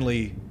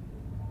finally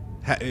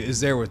is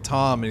there with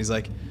Tom, and he's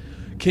like,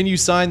 "Can you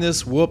sign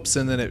this?" Whoops,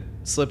 and then it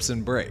slips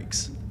and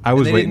breaks. I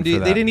was waiting for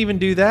that. They didn't even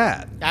do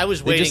that. I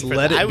was They waiting just for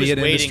let that. it I was be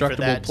an waiting for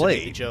indestructible that plate.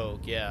 to be the joke.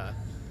 Yeah.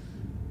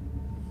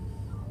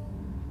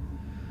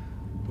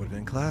 Would have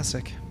been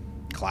classic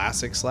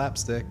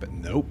slapstick, but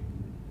nope.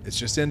 It's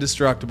just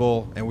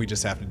indestructible, and we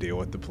just have to deal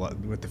with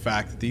the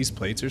fact that these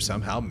plates are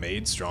somehow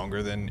made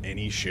stronger than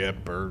any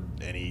ship or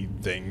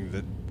anything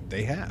that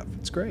they have.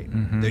 It's great.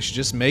 Mm-hmm. They should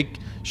just make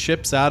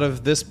ships out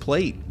of this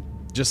plate,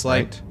 just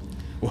like,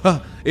 Right.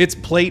 well, it's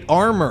plate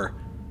armor.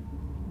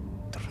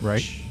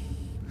 Right?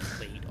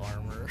 Plate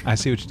armor. I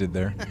see what you did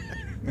there.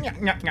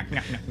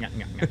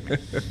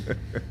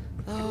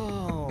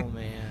 Oh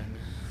man.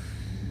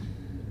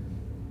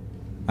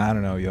 I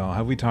don't know, y'all.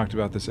 Have we talked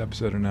about this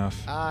episode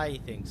enough? I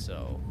think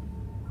so.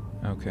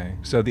 Okay.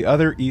 So the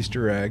other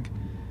Easter egg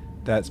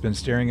that's been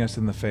staring us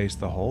in the face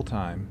the whole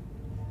time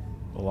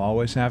will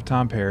always have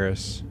Tom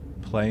Paris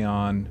play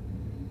on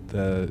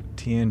the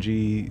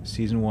TNG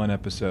Season 1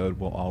 episode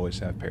will always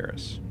have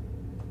Paris.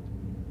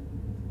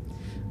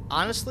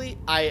 Honestly,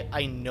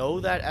 I know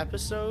that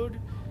episode.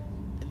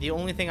 The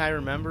only thing I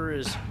remember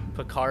is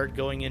Picard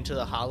going into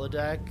the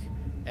holodeck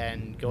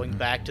and going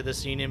back to the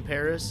scene in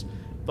Paris.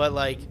 But,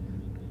 like,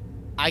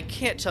 I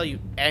can't tell you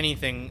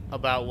anything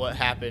about what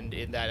happened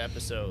in that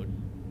episode.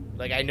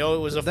 Like, I know it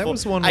was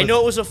I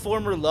know it was a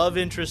former love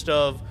interest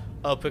of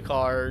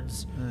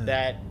Picard's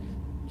that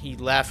he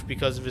left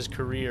because of his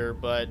career,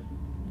 but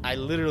I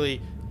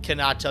literally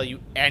cannot tell you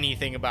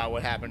anything about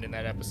what happened in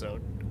that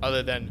episode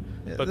other than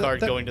Picard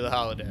going to the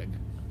holodeck.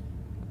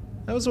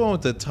 That was the one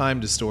with the time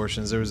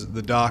distortions. There was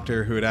the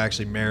doctor who had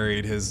actually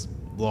married his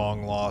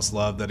long-lost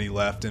love that he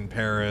left in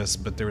Paris,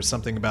 but there was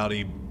something about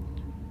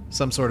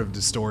some sort of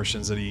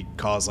distortions that he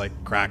caused, like,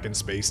 crack in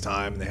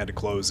space-time, and they had to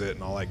close it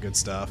and all that good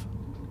stuff.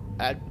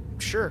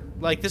 Sure.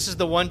 Like, this is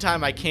the one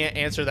time I can't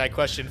answer that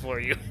question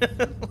for you.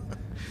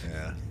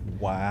 Yeah.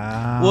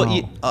 Wow.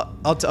 Well,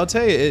 I'll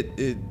tell you,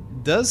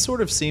 it does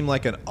sort of seem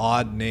like an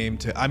odd name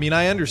to... I mean,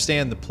 I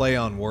understand the play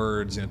on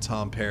words,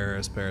 Tom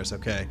Paris,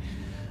 okay.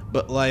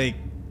 But, like,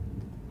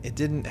 it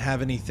didn't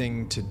have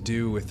anything to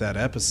do with that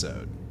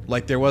episode.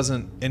 Like, there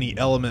wasn't any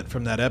element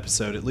from that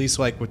episode, at least,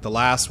 like, with the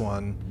last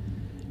one,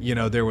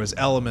 there was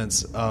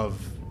elements of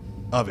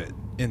it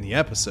in the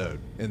episode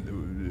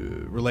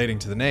relating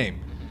to the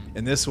name.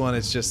 And this one,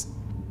 it's just...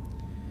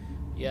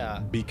 Yeah.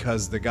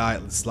 Because the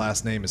guy's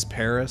last name is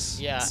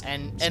Paris. Yeah,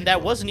 and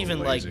that wasn't even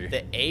like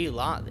the A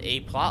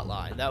plot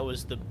line. That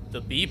was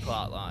the B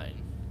plot line.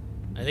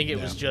 I think it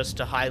was just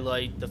to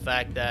highlight the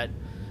fact that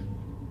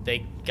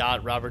they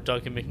got Robert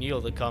Duncan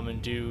McNeil to come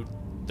and do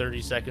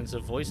 30 seconds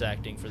of voice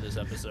acting for this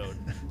episode.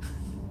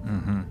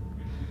 Mm-hmm.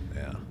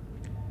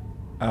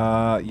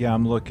 Yeah. Yeah,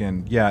 I'm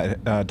looking. Yeah,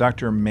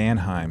 Dr.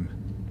 Mannheim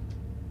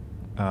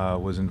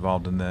was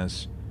involved in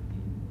this.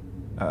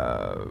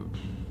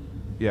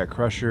 Yeah,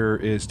 Crusher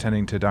is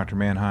tending to Dr.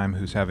 Mannheim,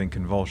 who's having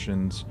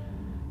convulsions.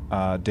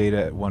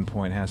 Data at one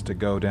point has to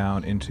go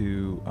down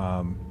into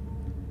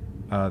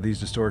these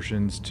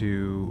distortions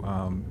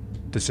to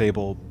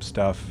disable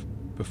stuff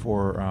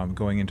before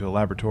going into a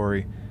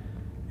laboratory.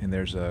 And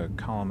there's a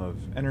column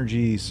of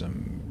energy,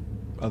 some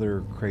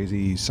other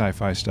crazy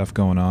sci-fi stuff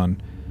going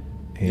on.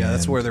 And yeah,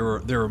 that's where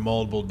there were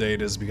multiple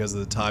datas because of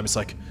the time. It's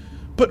like,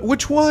 but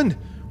which one?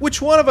 Which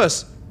one of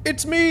us?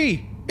 It's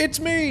me! It's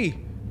me!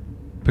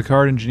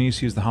 Picard and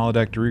Janice use the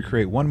holodeck to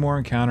recreate one more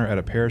encounter at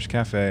a Paris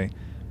cafe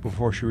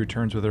before she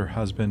returns with her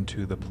husband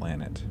to the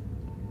planet.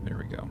 There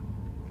we go.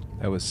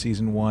 That was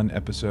Season 1,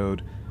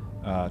 Episode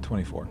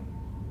 24.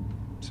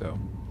 So,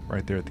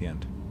 right there at the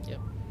end. Yep.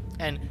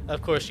 And,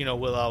 of course,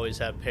 we'll always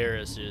have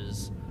Paris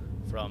is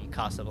from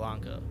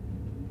Casablanca.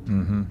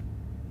 Mm-hmm.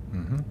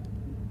 Mm-hmm.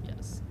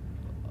 Yes.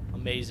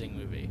 Amazing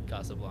movie,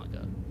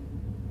 Casablanca.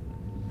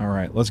 All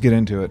right, let's get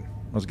into it.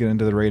 Let's get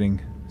into the rating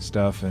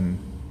stuff and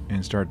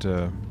start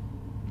to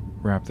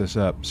wrap this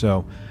up.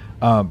 So,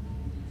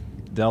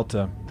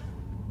 Delta.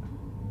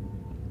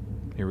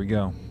 Here we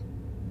go.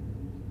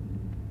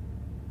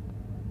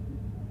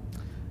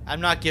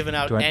 I'm not giving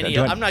out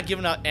I'm not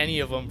giving out any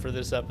of them for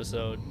this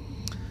episode.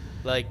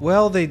 Like,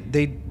 well, they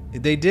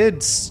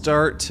did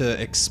start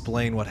to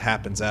explain what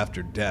happens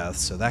after death,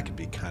 so that could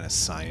be kind of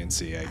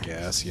science-y, I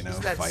guess.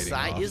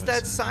 is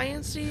that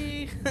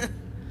science-y?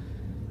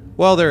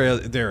 Well,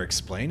 they're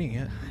explaining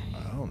it.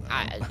 I don't know.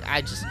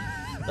 I just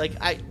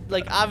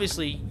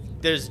obviously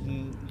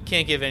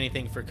can't give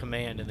anything for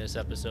command in this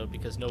episode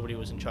because nobody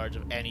was in charge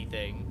of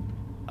anything.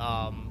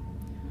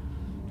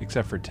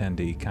 Except for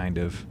Tendi, kind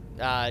of.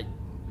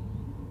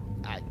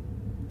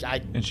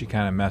 And she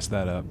kind of messed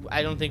that up.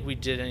 I don't think we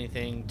did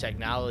anything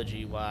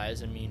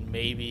technology-wise. I mean,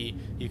 maybe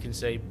you can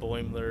say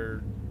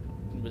Boimler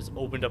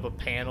opened up a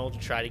panel to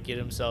try to get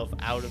himself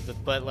out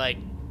of but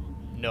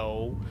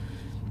no.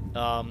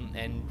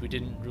 And we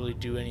didn't really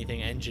do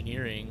anything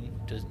engineering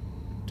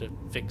to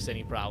fix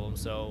any problem.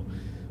 So,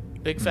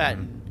 big fat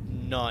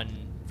none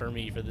for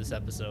me for this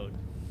episode.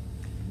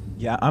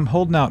 Yeah, I'm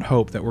holding out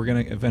hope that we're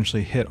going to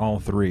eventually hit all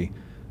three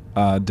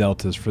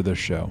deltas for this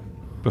show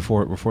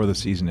before the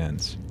season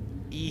ends.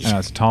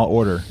 It's tall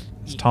order.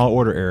 It's tall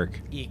order,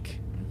 Eric. Eek.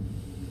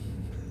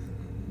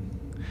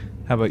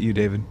 How about you,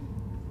 David?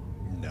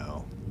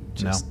 No.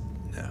 No?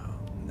 No.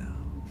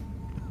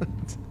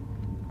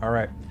 All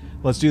right,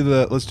 let's do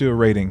a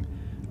rating,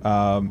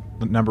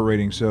 number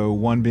rating. So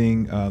 1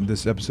 being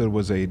this episode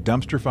was a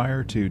dumpster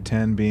fire, to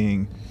 10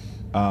 being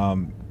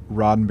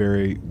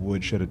Roddenberry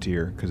would shed a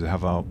tear because of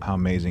how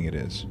amazing it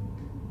is.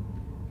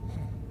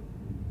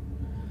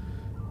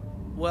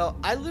 Well,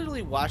 I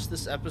literally watched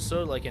this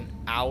episode like an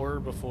hour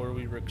before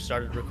we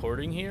started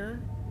recording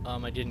here.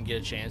 I didn't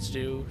get a chance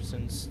to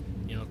since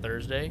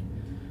Thursday,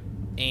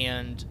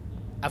 and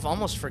I've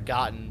almost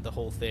forgotten the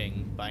whole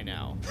thing by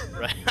now.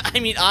 Right? I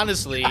mean,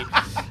 honestly,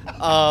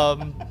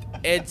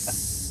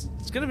 it's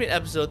gonna be an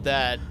episode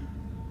that,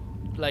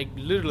 like,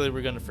 literally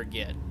we're gonna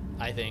forget.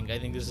 I think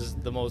this is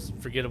the most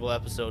forgettable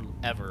episode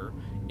ever.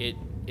 And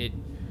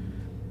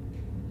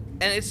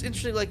it's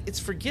interesting, like, it's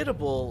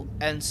forgettable,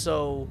 and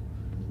so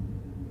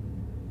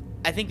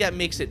I think that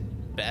makes it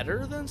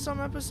better than some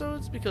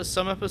episodes, because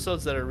some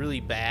episodes that are really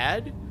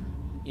bad,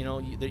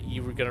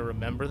 you were gonna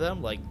remember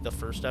them, like the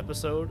first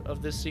episode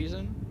of this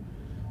season.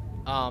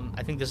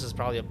 I think this is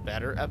probably a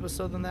better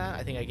episode than that.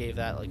 I think I gave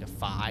that like a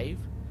 5,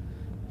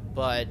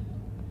 but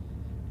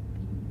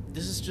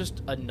this is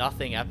just a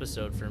nothing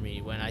episode for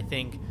me. When I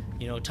think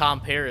Tom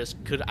Paris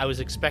I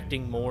was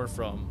expecting more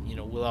from.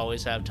 We'll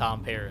always have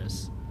Tom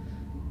Paris.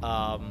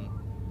 I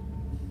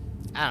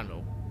don't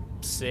know,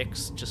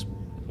 6. Just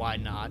why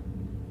not?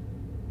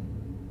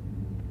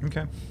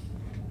 Okay.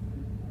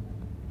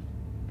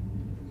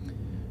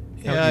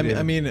 Yeah,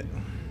 I mean,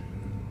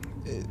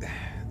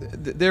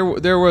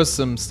 there was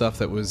some stuff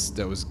that was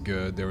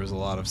good. There was a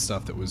lot of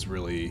stuff that was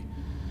really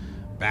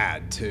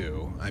bad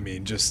too. I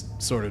mean,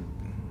 just sort of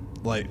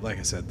like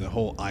I said, the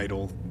whole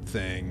idol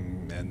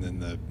thing, and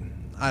then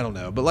I don't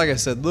know, but like I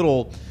said,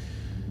 little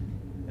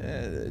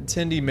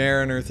Tindy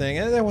Mariner thing.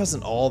 That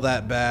wasn't all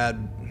that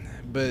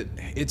bad, but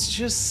it's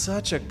just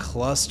such a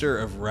cluster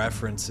of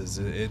references.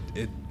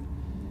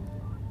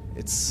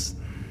 It's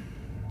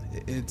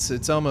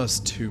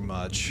almost too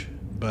much.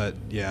 But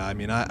yeah, I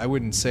mean, I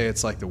wouldn't say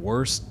it's like the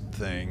worst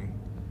thing,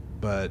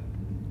 but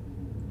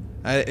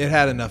it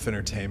had enough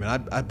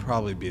entertainment. I'd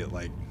probably be at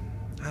like,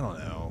 I don't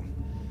know,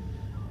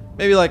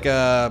 maybe like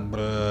a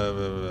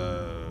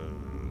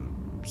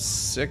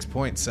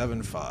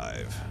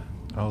 6.75.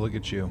 Oh, look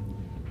at you.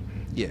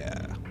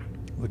 Yeah.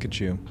 Look at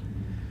you.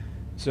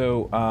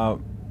 So,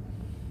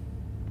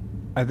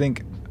 I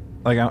think,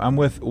 like, I'm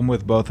with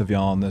both of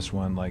y'all on this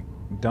one. Like,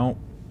 I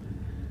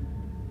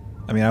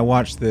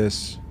watched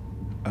this,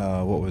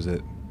 what was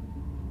it?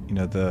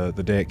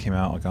 The day it came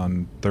out, like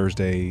on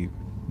Thursday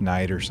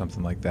night or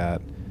something like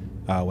that,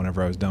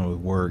 whenever I was done with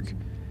work.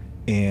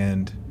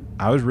 And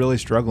I was really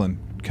struggling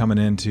coming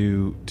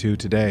into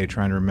today,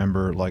 trying to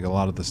remember, like, a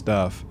lot of the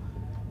stuff.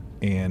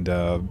 And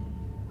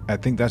I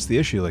think that's the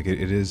issue. Like,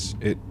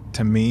 it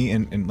to me,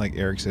 and like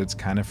Eric said, it's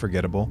kind of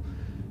forgettable.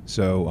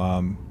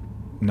 So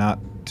not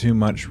too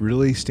much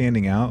really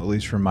standing out, at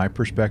least from my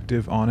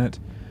perspective on it.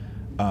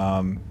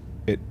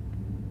 It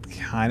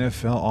kind of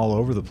fell all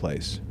over the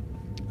place.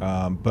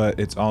 But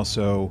it's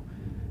also,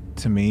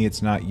 to me,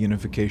 it's not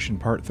Unification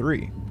Part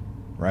 3,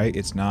 right?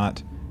 It's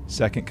not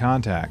Second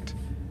Contact.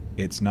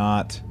 It's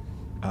not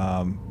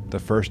the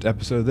first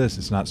episode of this.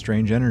 It's not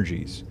Strange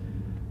Energies.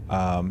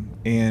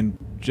 And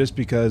just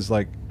because,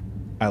 like,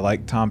 I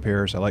like Tom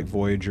Paris, I like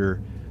Voyager,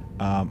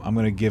 I'm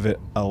going to give it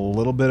a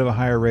little bit of a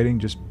higher rating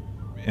just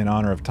in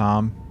honor of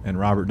Tom and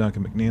Robert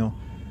Duncan McNeil.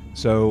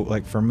 So,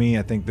 like, for me,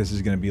 I think this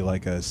is going to be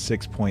like a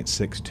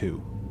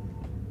 6.62.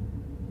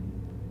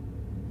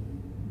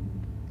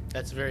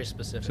 That's very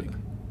specific.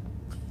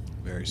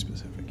 Very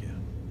specific, yeah.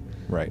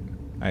 Right.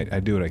 I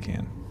do what I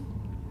can.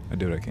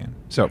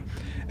 So,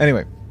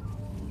 anyway,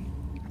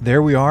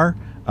 there we are.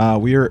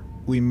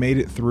 We made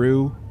it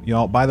through,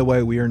 y'all. By the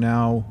way, we are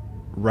now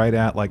right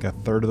at like a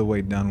third of the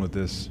way done with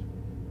this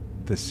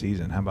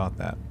season. How about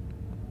that?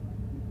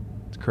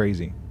 It's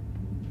crazy.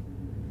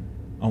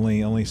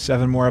 Only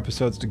 7 more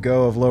episodes to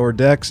go of Lower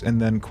Decks,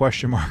 and then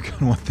question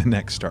mark on what the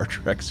next Star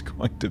Trek's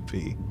going to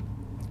be.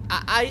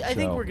 I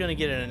think we're going to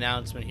get an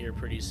announcement here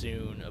pretty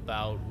soon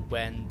about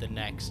when the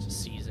next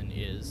season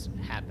is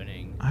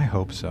happening. I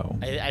hope so.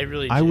 I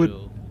really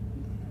do.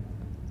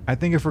 I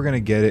think if we're going to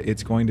get it,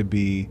 it's going to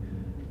be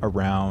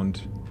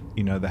around,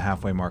 the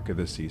halfway mark of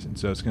this season.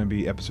 So it's going to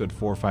be episode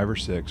 4, 5, or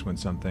 6 when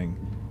something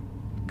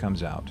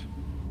comes out.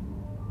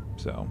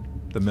 So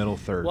the middle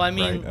third,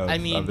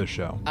 of the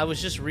show. I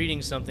was just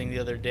reading something the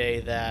other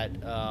day that,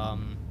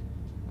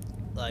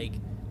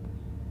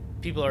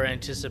 people are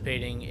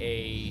anticipating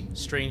a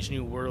Strange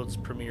New Worlds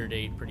premiere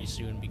date pretty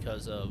soon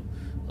because of,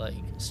 like,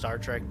 Star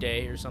Trek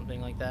Day or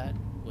something like that,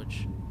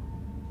 which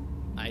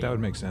that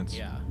would make sense.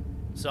 Yeah.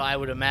 So I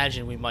would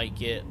imagine we might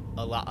get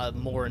a lot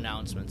more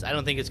announcements. I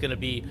don't think it's going to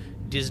be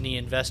Disney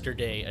Investor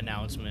Day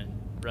announcement,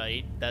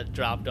 right? That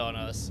dropped on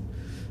us.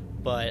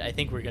 But I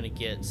think we're going to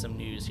get some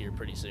news here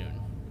pretty soon.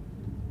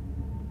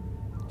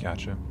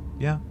 Gotcha.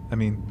 Yeah, I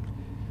mean,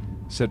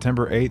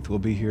 September 8th will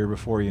be here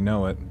before you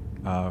know it.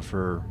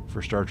 For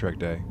Star Trek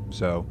Day.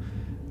 So,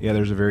 yeah,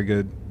 there's a very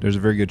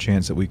good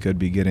chance that we could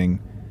be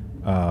getting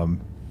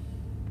some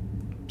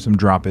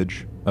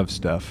droppage of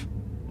stuff.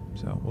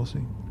 So we'll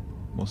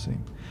see.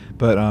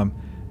 But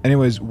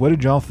anyways, what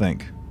did y'all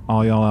think?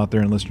 All y'all out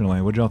there in listener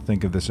land, what did y'all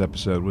think of this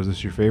episode? Was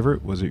this your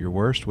favorite? Was it your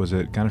worst? Was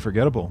it kind of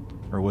forgettable?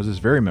 Or was this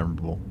very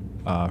memorable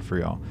for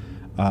y'all?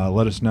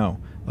 Let us know.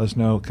 Let us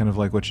know kind of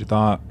like what you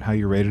thought, how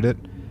you rated it.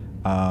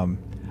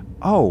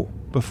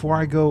 Before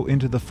I go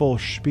into the full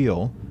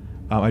spiel,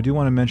 I do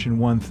want to mention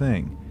one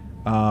thing.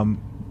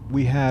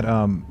 We had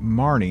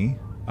Marnie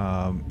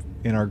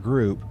in our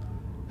group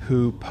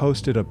who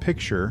posted a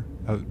picture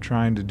of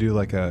trying to do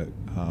like a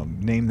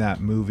name that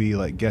movie,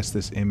 like guess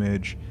this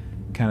image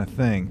kind of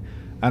thing.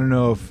 I don't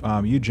know if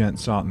you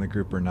gents saw it in the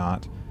group or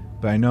not,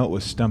 but I know it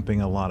was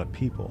stumping a lot of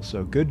people.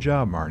 So good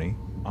job, Marnie,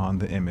 on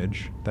the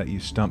image that you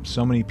stumped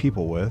so many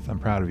people with. I'm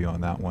proud of you on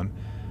that one.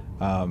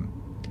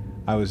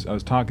 I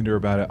was talking to her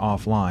about it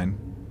offline,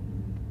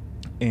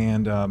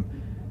 and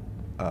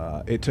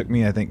it took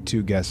me, I think,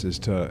 2 guesses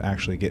to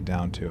actually get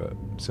down to it.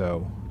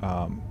 So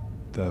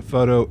the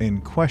photo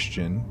in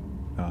question,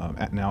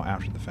 now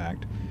after the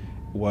fact,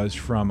 was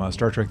from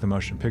Star Trek The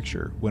Motion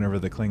Picture, whenever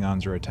the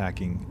Klingons are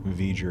attacking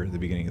V'ger at the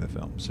beginning of the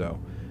film. So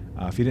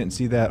if you didn't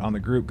see that on the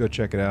group, go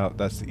check it out.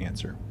 That's the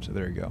answer. So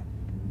there you go.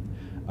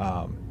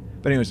 But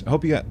anyways,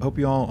 hope you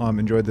all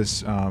enjoyed this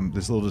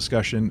this little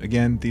discussion.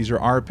 Again, these are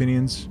our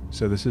opinions,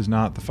 so this is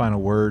not the final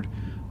word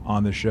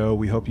on the show.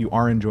 We hope you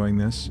are enjoying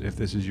this. If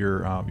this is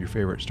your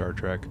favorite Star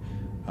Trek,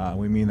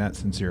 we mean that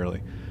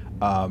sincerely.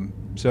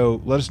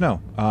 So let us know.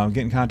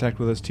 Get in contact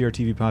with us,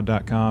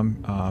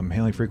 trtvpod.com.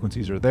 Hailing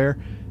frequencies are there.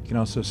 You can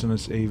also send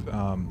us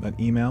an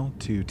email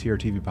to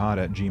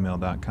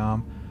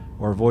trtvpod@gmail.com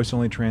or a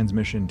voice-only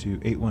transmission to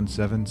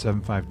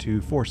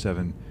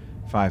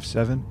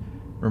 817-752-4757.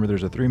 Remember,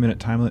 there's a 3-minute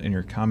time limit, and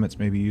your comments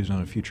may be used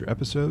on a future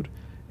episode.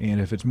 And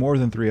if it's more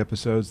than 3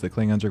 episodes, the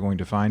Klingons are going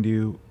to find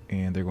you,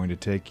 and they're going to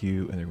take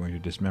you, and they're going to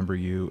dismember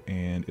you,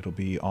 and it'll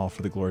be all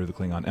for the glory of the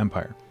Klingon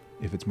Empire,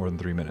 if it's more than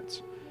 3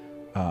 minutes.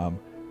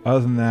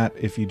 Other than that,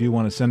 if you do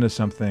want to send us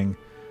something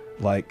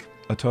like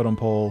a totem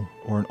pole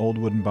or an old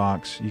wooden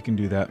box, you can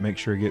do that. Make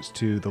sure it gets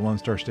to the Lone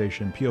Star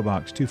Station, P.O.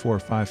 Box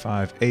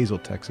 2455,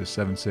 Azle, Texas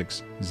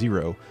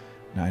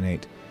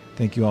 76098.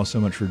 Thank you all so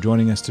much for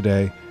joining us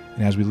today.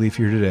 And as we leave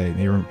here today,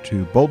 may remember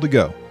to boldly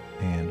go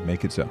and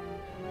make it so.